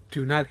please,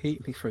 do not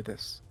hate me for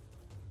this.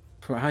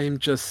 For I am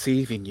just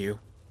saving you.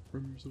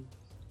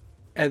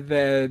 And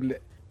then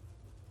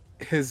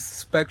his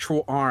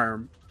spectral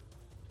arm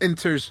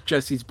enters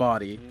Jesse's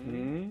body,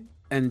 Hmm?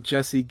 and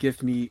Jesse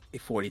give me a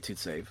fortitude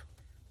save.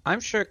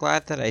 I'm sure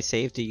glad that I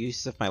saved the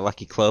use of my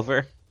lucky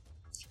clover.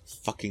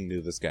 Fucking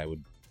knew this guy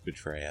would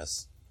betray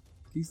us.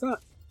 He's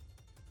not.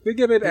 Think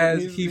of it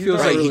as he he's feels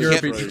not like really you're.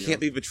 betraying he can't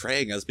be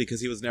betraying us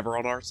because he was never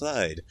on our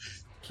side.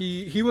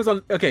 He was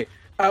on. Okay.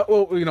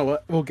 Well, you know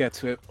what? We'll get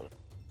to it.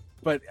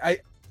 But I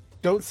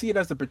don't see it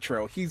as a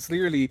betrayal. He's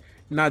literally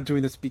not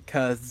doing this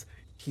because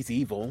he's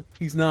evil.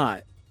 He's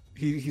not.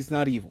 He's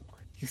not evil.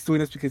 He's doing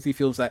this because he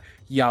feels that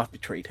Yav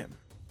betrayed him.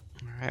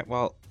 Alright,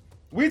 well,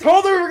 We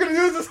told her we were gonna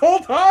do this whole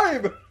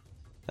time!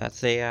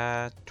 that's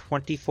a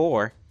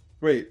 24.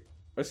 Wait,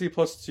 I see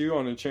 +2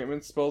 on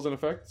enchantment spells and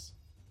effects.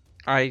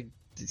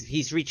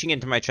 He's reaching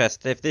into my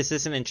chest. If this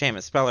is an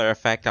enchantment spell or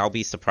effect, I'll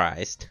be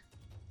surprised.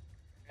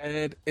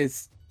 And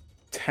it's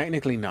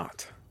technically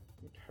not.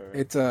 Okay.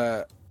 It's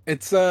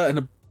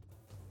an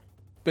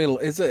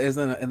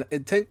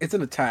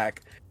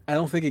attack. I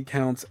don't think it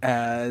counts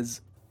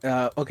as.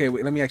 Okay,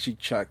 wait. Let me actually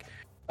check.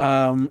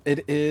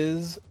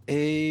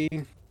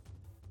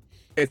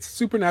 It's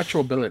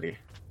supernatural ability.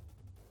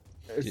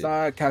 It's Yeah.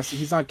 not casting.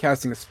 He's not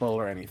casting a spell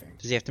or anything.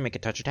 Does he have to make a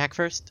touch attack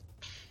first?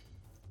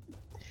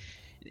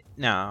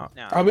 No.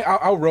 I mean,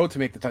 I'll roll to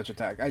make the touch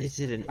attack. Is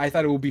it an... I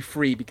thought it would be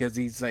free because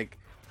he's like,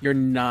 you're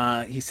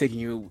not. He's taking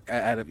you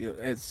out of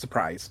it's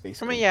surprise, I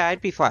basically. mean, yeah,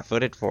 I'd be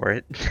flat-footed for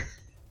it.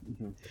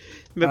 Mhm.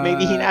 But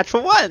maybe he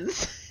natural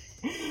ones.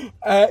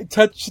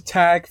 Touch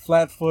attack,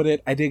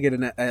 flat-footed. I did get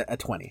a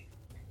 20.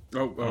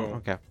 Oh,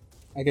 Okay.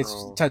 I guess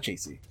Oh. touch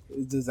AC.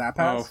 Does that oh,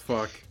 pass?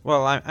 fuck.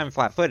 Well, I'm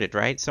flat-footed,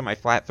 right? So my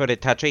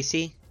flat-footed touch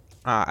AC,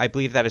 I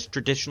believe that is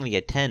traditionally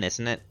a 10,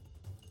 isn't it?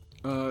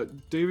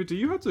 David, do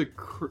you have to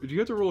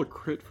roll a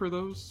crit for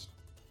those?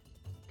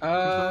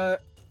 Not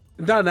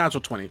a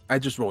natural 20. I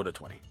just rolled a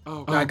 20.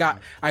 Oh,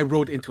 I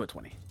rolled into a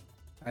 20.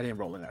 I didn't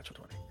roll a natural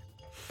 20.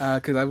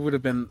 Because I would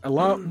have been a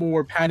lot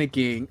more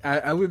panicking.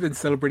 I would have been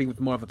celebrating with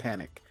more of a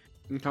panic.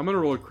 Okay, I'm gonna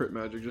roll a crit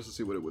magic just to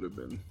see what it would have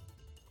been.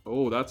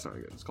 Oh, that's not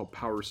good. It's called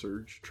Power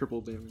Surge,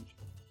 triple damage.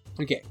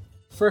 Okay,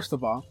 first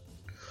of all,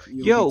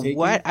 you'll Yo, be taking-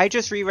 what? I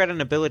just reread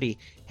an ability.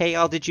 Hey,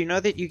 y'all, did you know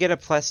that you get a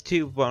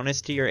 +2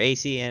 bonus to your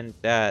AC and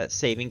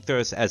saving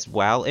throws as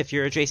well if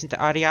you're adjacent to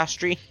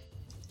Adiastri?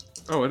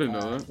 Oh, I didn't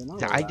know that. know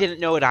I that. didn't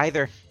know it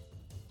either.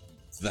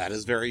 That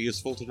is very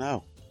useful to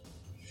know.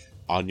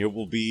 Anya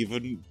will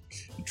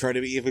try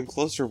to be even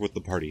closer with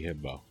the party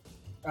himbo.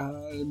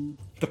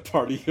 The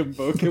party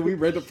himbo. Can we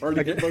read the party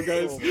Okay. himbo,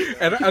 guys?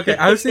 And, okay,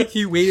 I was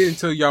thinking you waited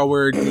until y'all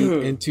were deep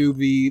into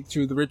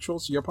the ritual,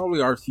 so you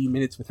probably are a few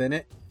minutes within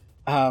it.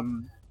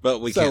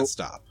 But we So- can't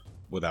stop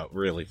without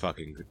really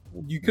fucking.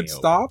 You could me over.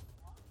 stop,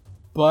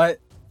 but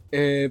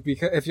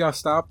because if y'all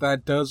stop,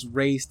 that does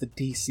raise the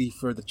DC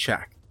for the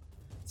check.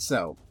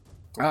 So,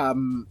 I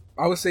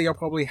would say you're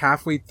probably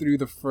halfway through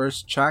the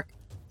first check,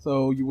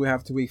 so you would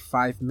have to wait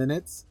 5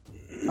 minutes.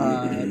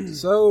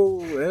 So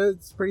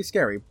it's pretty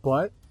scary.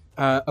 But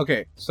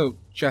okay, so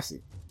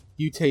Jesse,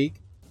 you take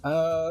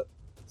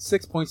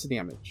 6 points of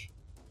damage.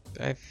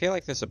 I feel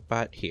like there's a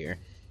butt here.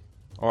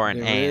 Or an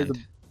There is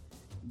and.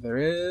 There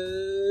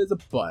is a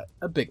butt,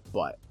 a big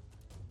butt.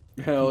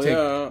 Hell Take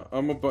yeah,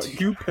 I'm a butt.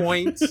 2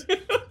 points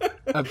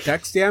of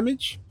dex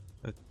damage.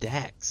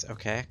 Dex,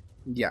 okay.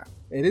 Yeah,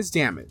 it is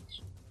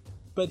damage.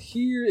 But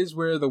here is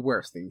where the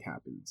worst thing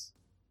happens.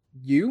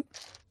 You,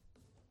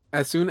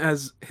 as soon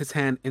as his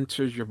hand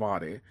enters your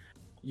body,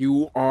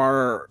 you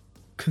are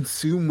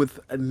consumed with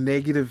a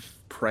negative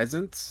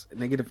presence, a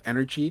negative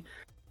energy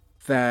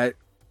that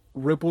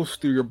ripples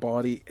through your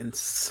body in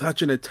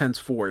such an intense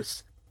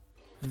force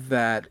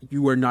that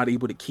you are not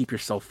able to keep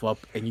yourself up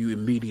and you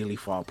immediately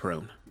fall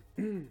prone.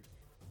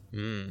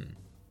 Hmm.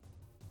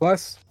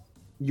 Plus,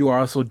 you are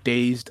also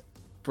dazed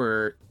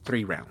for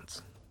 3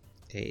 rounds.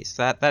 Okay,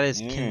 so that is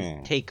can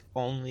Yeah. take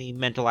only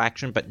mental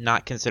action but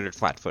not considered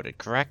flat-footed,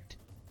 correct?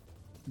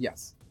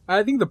 Yes.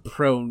 I think the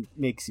prone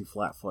makes you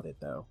flat-footed,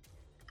 though.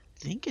 I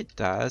think it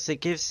does. It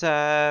gives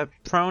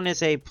prone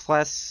is a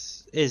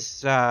plus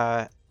is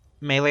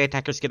melee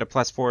attackers get a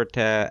 +4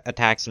 to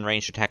attacks and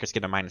ranged attackers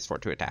get a -4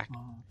 to attack.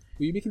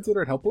 Will you be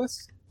considered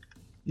helpless?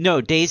 No,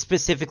 daze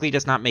specifically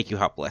does not make you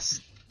helpless.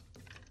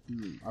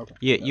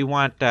 Okay. You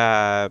want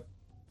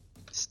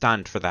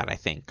stunned for that, I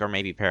think, or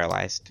maybe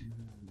paralyzed.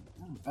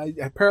 I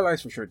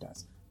paralyzed for sure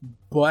does.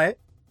 But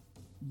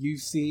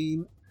you've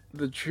seen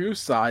the true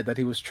side that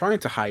he was trying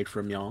to hide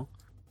from y'all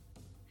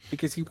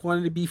because he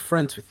wanted to be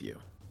friends with you.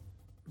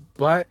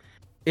 But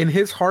in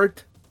his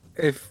heart,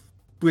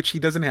 which he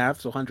doesn't have,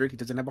 so 100, he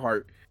doesn't have a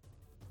heart.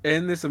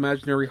 In this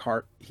imaginary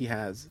heart he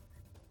has,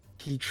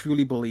 he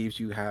truly believes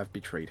you have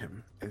betrayed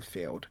him and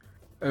failed,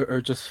 or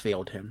just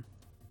failed him.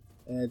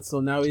 And so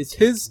now it's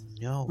his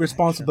No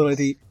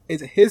responsibility,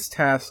 it's his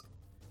task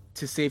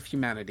to save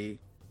humanity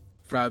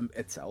from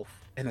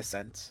itself, in a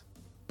sense.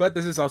 But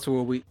this is also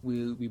where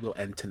we will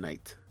end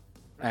tonight.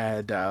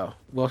 And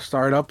we'll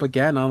start up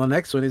again on the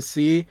next one and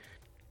see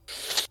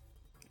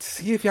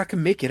if y'all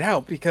can make it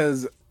out,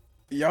 because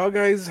y'all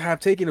guys have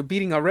taken a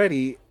beating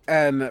already,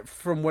 and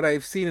from what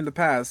I've seen in the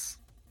past,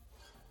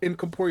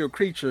 incorporeal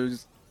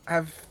creatures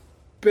have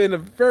been a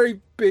very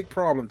big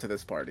problem to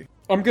this party.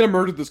 I'm gonna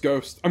murder this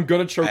ghost. I'm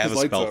gonna choke I have his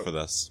a lights spell out. for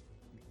this.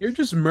 You're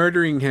just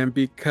murdering him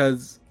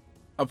because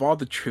of all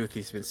the truth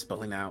he's been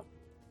spilling out.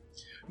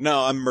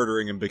 No, I'm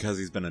murdering him because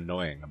he's been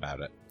annoying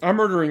about it. I'm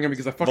murdering him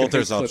because I fucking hate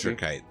Volter's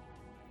Slippy.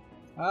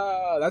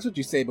 Ultra That's what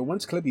you say, but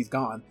once Clippy's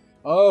gone,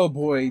 oh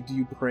boy, do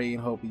you pray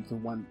and hope you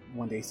can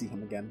one day see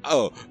him again.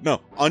 Oh,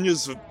 no.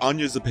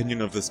 Anya's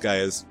opinion of this guy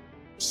is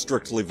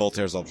strictly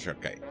Voltaire's Ultra.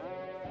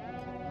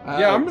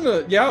 Yeah, I'm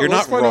gonna. Yeah, You're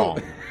let's not find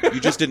wrong. out. You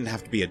just didn't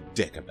have to be a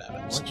dick about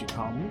it. What you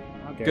call me?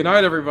 Okay. Good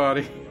night,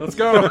 everybody. Let's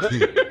go.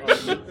 Good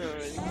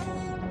night.